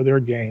hockey, is show their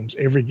games,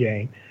 every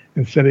game,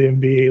 instead of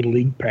NBA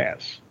League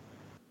Pass.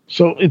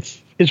 So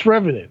it's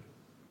revenue.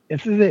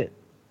 This is it.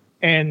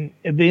 And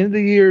at the end of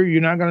the year,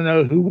 you're not going to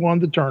know who won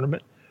the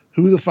tournament,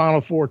 who the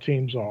Final Four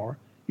teams are.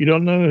 You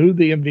don't know who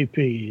the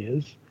MVP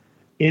is.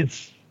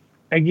 It's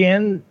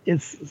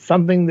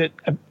something that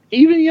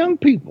even young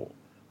people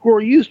who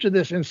are used to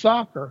this in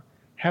soccer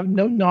have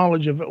no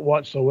knowledge of it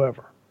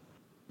whatsoever.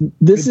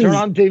 Turn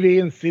on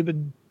TV and see the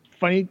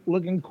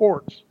funny-looking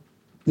courts.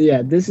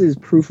 Yeah, this is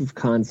proof of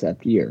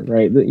concept year,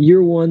 right?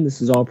 Year one,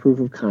 this is all proof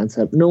of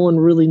concept. No one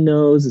really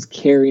knows, is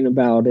caring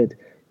about it.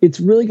 It's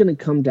really going to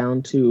come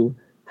down to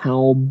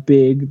how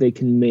big they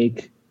can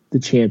make the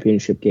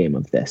championship game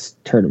of this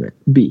tournament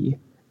be,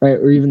 right?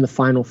 Or even the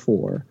Final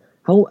Four.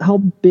 How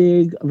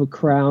big of a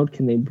crowd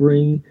can they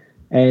bring,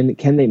 and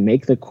can they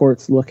make the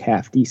courts look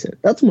half decent?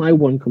 That's my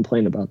one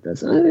complaint about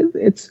this.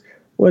 It's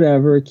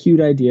whatever, a cute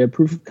idea,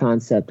 proof of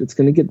concept. It's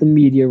going to get the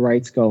media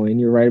rights going.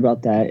 You're right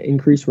about that.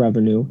 Increase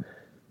revenue.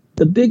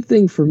 The big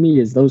thing for me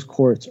is those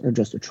courts are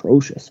just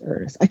atrocious,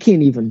 Ernest. I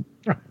can't even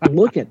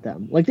look at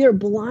them. Like, they're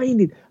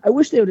blinding. I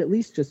wish they would at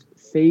least just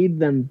fade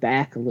them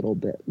back a little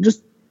bit.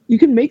 Just, you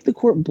can make the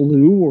court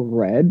blue or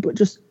red, but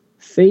just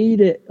fade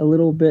it a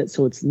little bit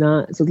so it's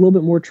a little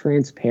bit more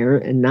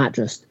transparent and not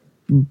just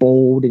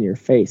bold in your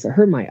face. It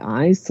hurt my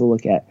eyes to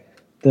look at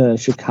the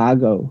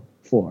Chicago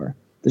floor.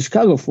 The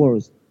Chicago floor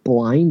was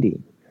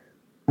blinding.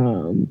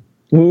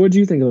 What do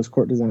you think of those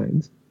court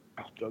designs?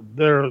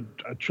 They're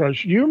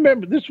atrocious. You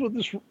remember this?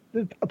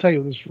 I'll tell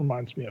you what this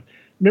reminds me of.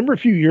 Remember a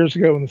few years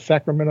ago when the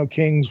Sacramento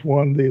Kings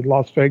won the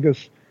Las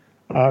Vegas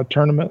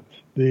tournament?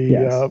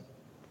 Yes.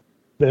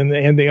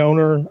 And the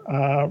owner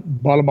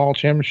bought them all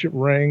championship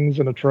rings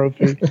and a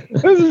trophy.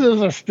 This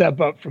is a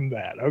step up from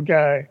that.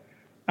 Okay,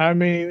 I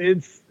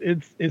mean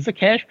it's a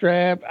cash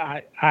grab.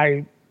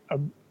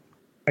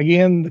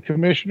 Again, the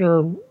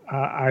commissioner,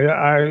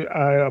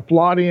 I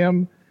applaud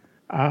him.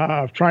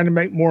 Trying to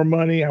make more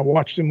money. I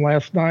watched him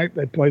last night.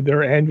 They played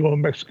their annual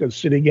Mexico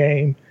City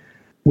game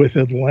with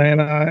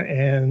Atlanta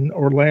and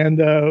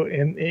Orlando.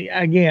 And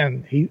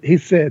he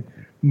said,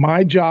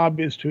 my job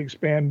is to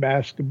expand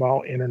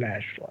basketball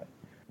internationally.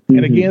 Mm-hmm.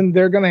 And again,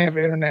 they're going to have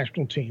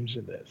international teams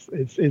in this.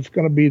 It's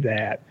going to be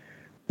that.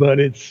 But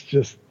it's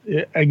just,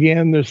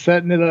 again, they're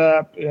setting it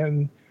up.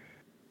 And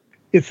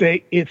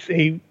the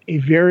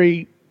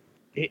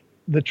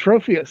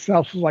trophy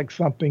itself is like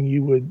something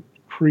you would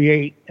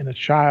create in a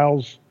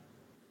child's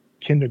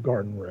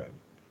kindergarten room.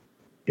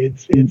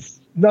 It's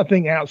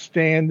nothing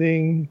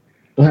outstanding.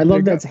 I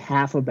love that's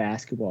half a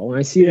basketball. When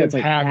I see that's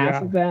like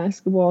half a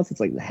basketball, so it's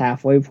like the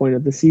halfway point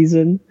of the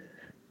season.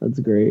 That's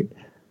great.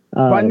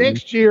 By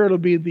next year, it'll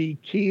be the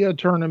Kia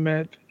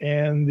tournament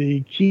and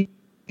the Kia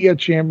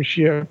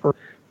championship. Or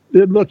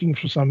they're looking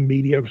for some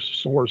media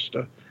source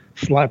to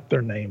slap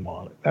their name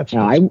on it. That's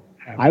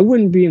I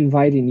wouldn't be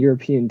inviting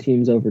European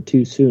teams over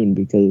too soon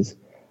because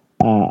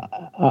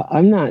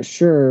I'm not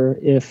sure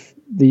if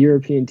the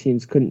European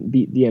teams couldn't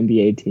beat the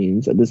NBA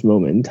teams at this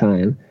moment in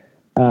time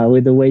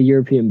with the way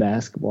European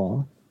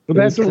basketball. But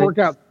they have to work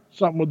out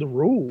something with the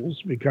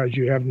rules because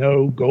you have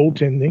no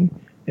goaltending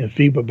in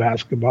FIBA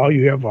basketball.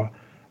 You have a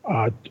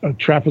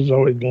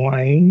trapezoid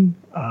lane.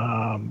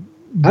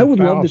 I would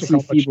love to see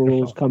FIBA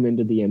rules come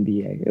into the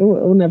NBA.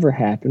 It'll never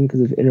happen because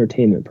of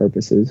entertainment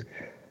purposes.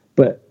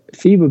 But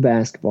FIBA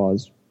basketball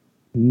is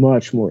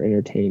much more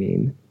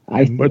entertaining.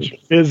 Much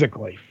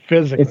physically.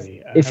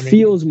 It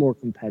feels more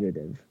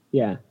competitive.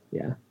 Yeah.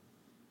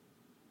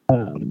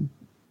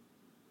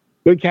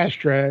 Good cash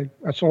drag.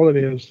 That's all it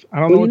is. I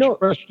don't know what your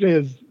question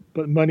is,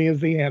 but money is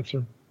the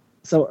answer.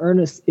 So,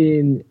 Ernest,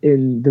 in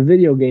the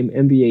video game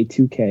NBA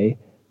 2K,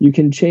 you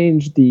can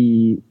change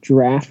the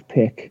draft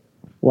pick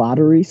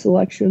lottery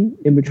selection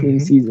in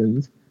between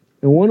seasons.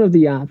 And one of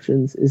the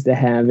options is to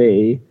have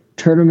a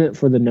tournament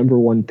for the number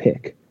one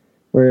pick,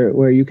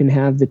 where you can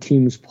have the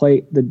teams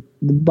play, the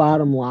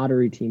bottom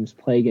lottery teams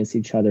play against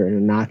each other in a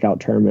knockout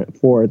tournament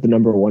for the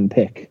number one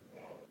pick.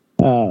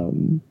 I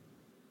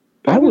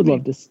would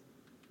love to.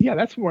 Yeah,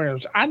 that's where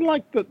I'd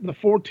like the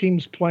four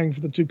teams playing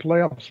for the two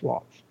playoff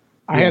slots.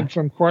 I had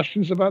some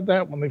questions about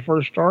that when they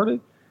first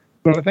started,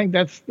 but I think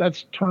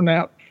that's turned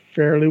out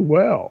fairly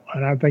well.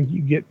 And I think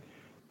you get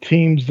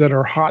teams that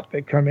are hot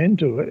that come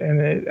into it.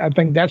 And I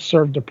think that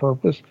served a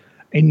purpose.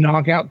 A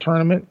knockout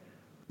tournament.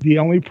 The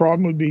only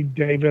problem would be,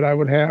 David, I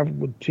would have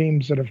with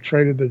teams that have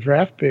traded the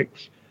draft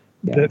picks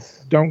that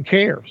don't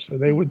care. So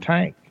they would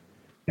tank.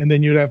 And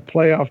then you'd have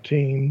playoff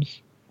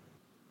teams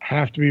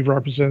have to be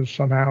represented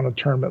somehow in a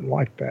tournament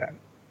like that.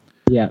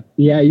 Yeah.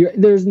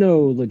 There's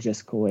no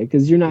logistical way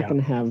because you're not going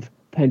to have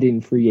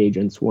pending free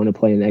agents want to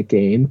play in that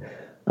game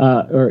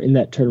or in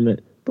that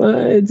tournament. But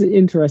it's an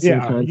interesting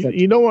Yeah, concept.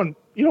 you don't want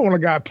a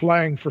guy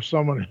playing for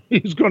someone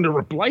who's going to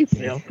replace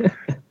him.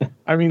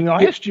 I mean,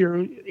 last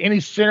year any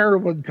center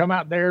would come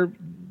out there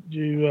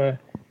to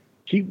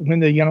keep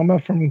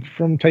Windeyama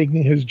from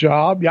taking his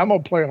job. Yeah, I'm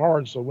gonna play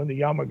hard so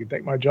Windeyama can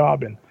take my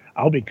job and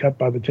I'll be cut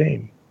by the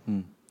team.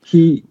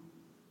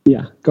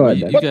 Go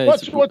ahead.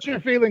 What's your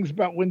feelings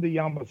about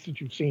Windeyama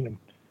since you've seen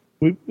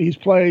him? He's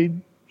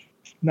played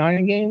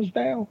 9 games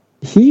now.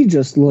 He's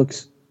just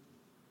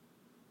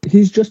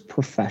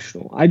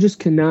professional. I just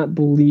cannot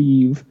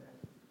believe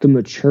the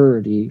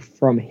maturity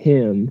from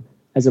him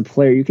as a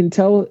player. You can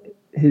tell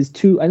his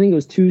 2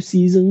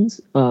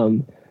 seasons,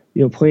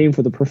 playing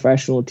for the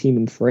professional team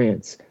in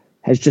France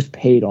has just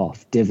paid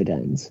off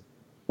dividends.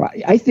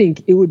 I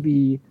think it would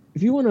be,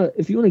 if you want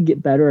to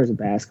get better as a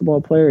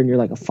basketball player and you're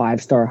like a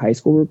 5-star high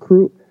school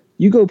recruit,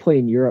 you go play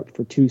in Europe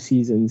for 2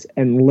 seasons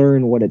and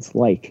learn what it's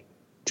like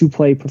to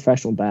play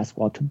professional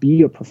basketball, to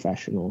be a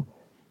professional.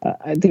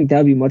 I think that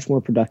would be much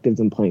more productive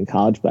than playing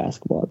college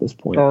basketball at this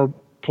point. Or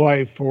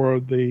play for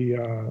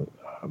the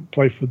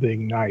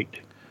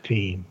Ignite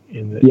team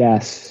in the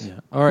Yes. Yeah.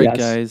 All right,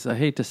 guys. I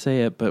hate to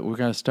say it, but we're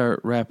going to start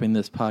wrapping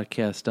this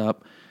podcast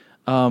up.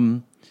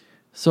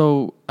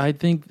 So I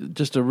think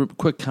just a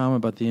quick comment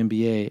about the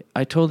NBA.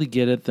 I totally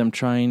get it, them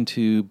trying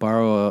to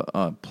borrow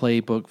a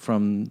playbook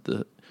from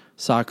the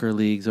soccer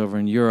leagues over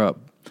in Europe.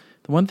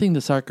 The one thing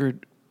the soccer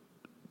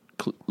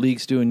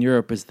leagues do in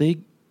Europe is they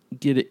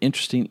get it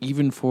interesting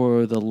even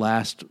for the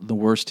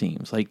worst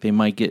teams. Like they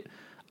might get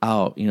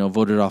out,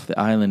 voted off the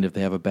island if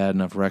they have a bad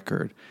enough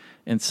record.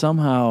 And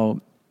somehow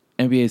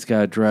NBA's got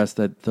to address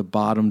that the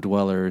bottom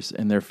dwellers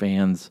and their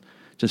fans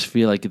just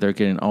feel like they're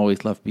getting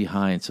always left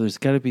behind. So there's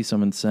got to be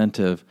some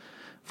incentive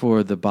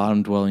for the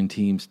bottom dwelling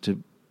teams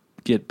to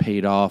get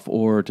paid off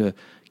or to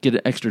get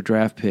an extra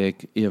draft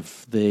pick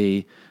if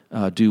they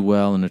do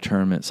well in a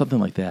tournament, something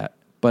like that.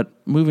 But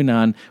moving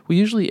on, we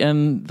usually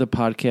end the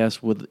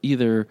podcast with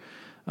either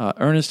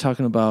Ernest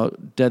talking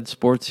about dead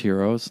sports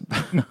heroes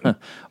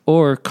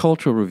or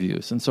cultural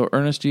reviews. And so,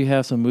 Ernest, do you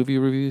have some movie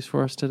reviews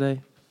for us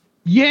today?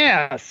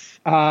 Yes.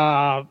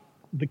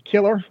 The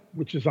Killer,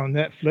 which is on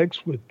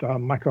Netflix with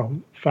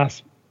Michael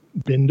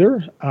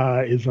Fassbender,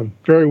 is a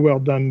very well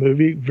done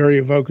movie, very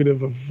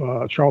evocative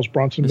of Charles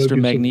Bronson movies.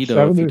 Mr.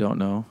 Magneto, if you don't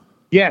know.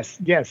 Yes.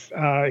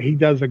 He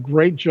does a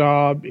great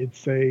job.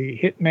 It's a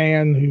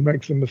hitman who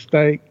makes a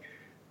mistake,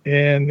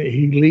 and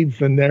he leads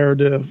the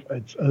narrative.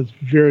 It's a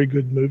very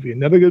good movie.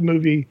 Another good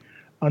movie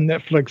on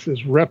Netflix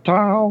is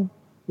Reptile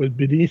with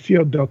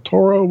Benicio del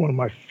Toro, one of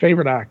my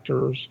favorite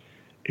actors.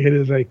 It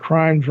is a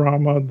crime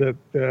drama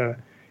that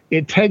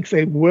it takes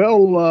a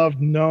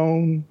well-loved,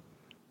 known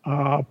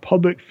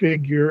public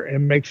figure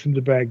and makes him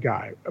the bad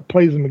guy. It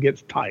plays him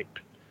against type,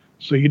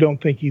 so you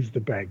don't think he's the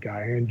bad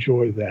guy. I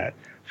enjoy that.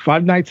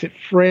 Five Nights at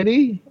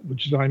Freddy,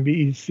 which is on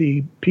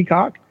BBC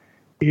Peacock,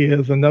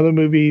 is another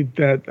movie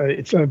that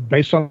it's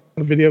based on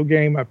a video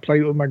game. I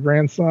played it with my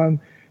grandson.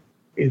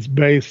 It's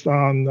based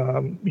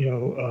on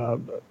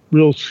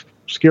real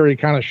scary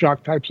kind of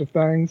shock types of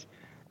things.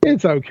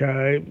 It's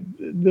okay.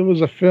 There was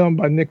a film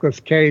by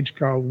Nicolas Cage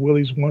called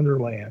Willy's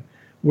Wonderland,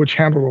 which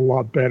handled a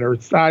lot better.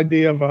 It's the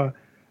idea of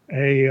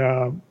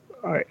a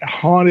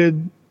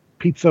haunted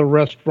pizza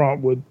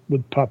restaurant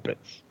with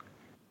puppets,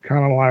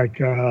 kind of like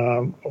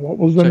what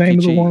was the name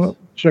of the one?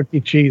 Chuck E.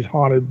 Cheese,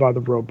 haunted by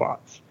the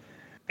robots.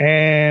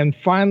 And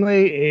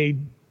finally,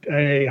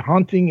 a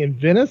Haunting in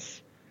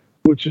Venice,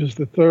 which is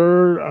the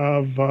third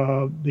of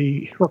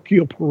the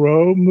Hercule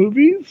Poirot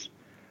movies,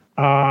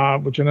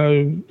 which I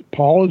know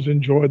Paul has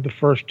enjoyed the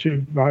first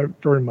 2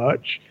 very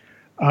much.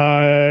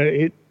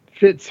 It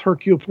fits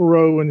Hercule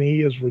Poirot when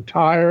he is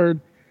retired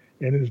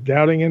and is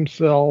doubting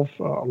himself.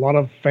 A lot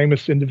of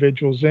famous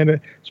individuals in it.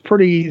 It's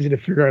pretty easy to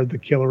figure out who the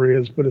killer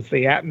is, but it's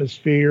the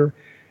atmosphere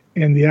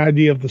and the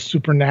idea of the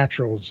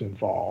supernatural is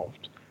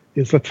involved.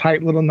 It's a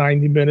tight little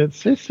 90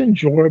 minutes. It's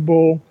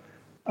enjoyable.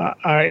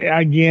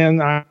 I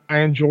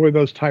enjoy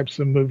those types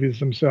of movies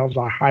themselves.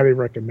 I highly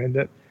recommend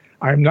it.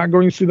 I'm not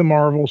going to see the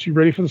Marvels. You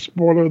ready for the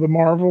spoiler of the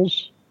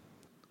Marvels?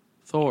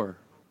 Thor.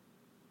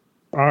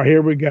 All right,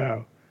 here we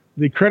go.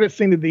 The credit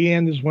scene at the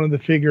end is one of the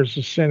figures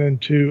is sent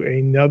into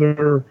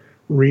another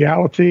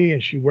reality,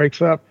 and she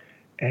wakes up,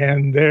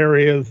 and there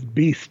is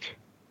Beast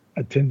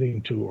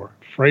attending to her.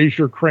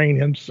 Fraser Crane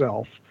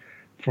himself,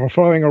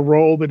 fulfilling a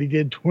role that he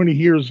did 20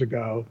 years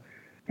ago,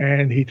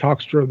 and he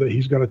talks to her that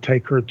he's going to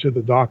take her to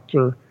the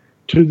doctor,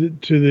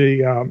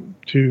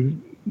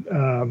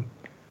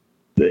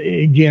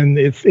 again,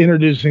 it's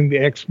introducing the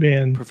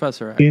X-Men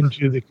Professor X.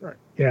 into the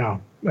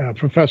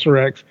Professor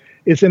X.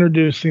 It's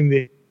introducing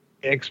the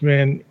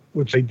X-Men,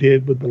 which they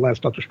did with the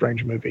last Doctor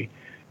Strange movie,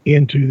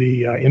 into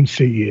the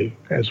MCU,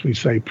 as we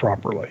say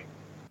properly.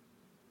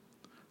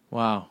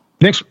 Wow.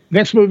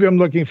 Next movie I'm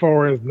looking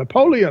for is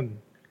Napoleon.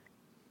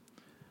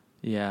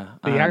 Yeah.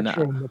 The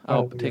actual Napoleon.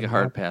 I'll take a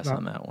hard pass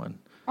on that one.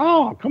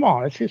 Oh, come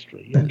on. It's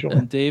history. You enjoy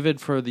And it. David,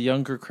 for the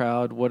younger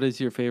crowd, what is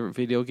your favorite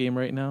video game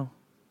right now?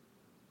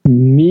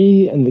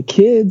 Me and the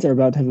kids are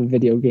about to have a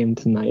video game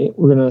tonight.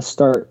 We're going to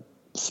start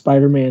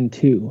Spider-Man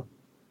 2.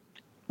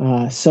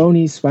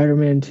 Sony's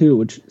Spider-Man 2,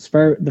 which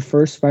the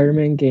first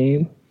Spider-Man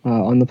game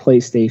on the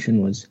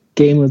PlayStation was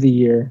Game of the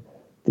Year,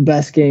 the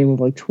best game of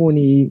like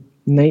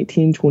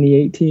 2019,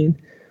 2018.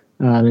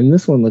 And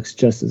this one looks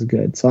just as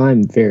good. So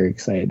I'm very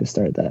excited to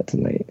start that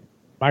tonight.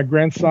 My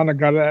grandson, I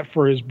got that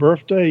for his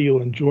birthday.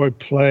 You'll enjoy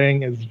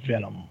playing as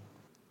Venom.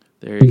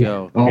 There you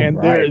go. And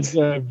there is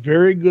a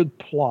very good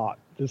plot.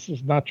 This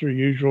is not your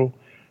usual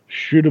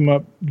shoot 'em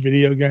up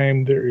video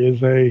game. There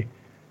is a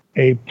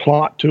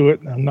plot to it.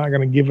 I'm not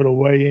going to give it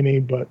away any,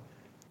 but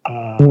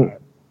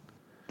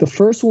the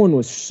first one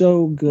was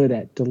so good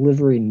at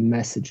delivering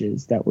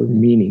messages that were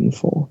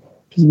meaningful.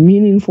 Just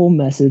meaningful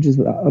messages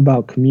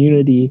about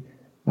community,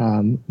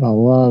 about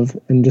love,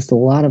 and just a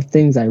lot of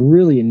things I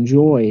really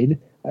enjoyed.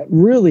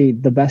 Really,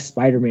 the best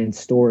Spider-Man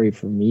story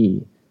for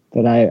me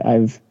that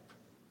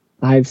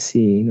I've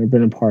seen or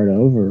been a part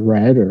of or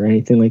read or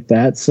anything like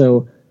that.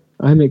 So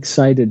I'm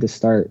excited to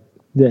start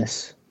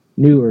this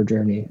newer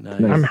journey.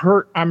 Nice.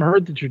 I'm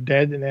hurt that your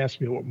dad didn't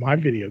ask me what my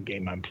video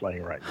game I'm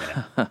playing right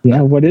now.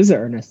 Yeah, what is it,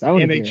 Ernest?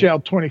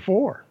 NHL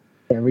 24.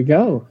 There we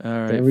go. All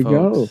right, there we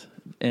folks. go.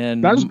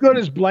 And not as good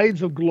as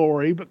Blades of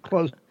Glory, but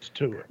close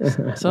to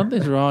it.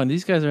 Something's wrong.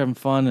 These guys are having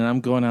fun, and I'm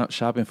going out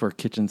shopping for a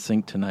kitchen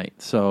sink tonight.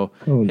 So,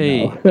 no.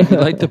 If you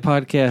like the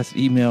podcast,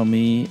 email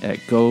me at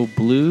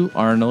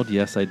gobluearnold.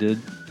 Yes, I did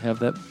have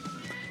that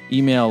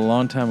email a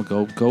long time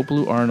ago.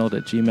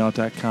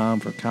 gobluearnold@gmail.com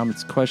for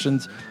comments,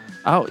 questions.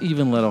 I'll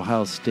even let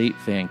Ohio State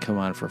fan come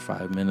on for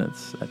 5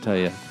 minutes. I tell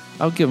you,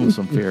 I'll give them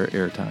some fair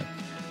airtime.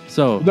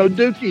 So no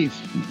Dukies.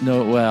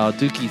 No, well,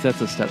 Dukies, that's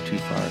a step too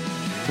far.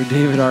 For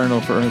David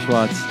Arnold, for Ernest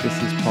Watts, this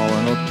is Paul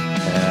Arnold.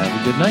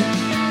 Have a good night.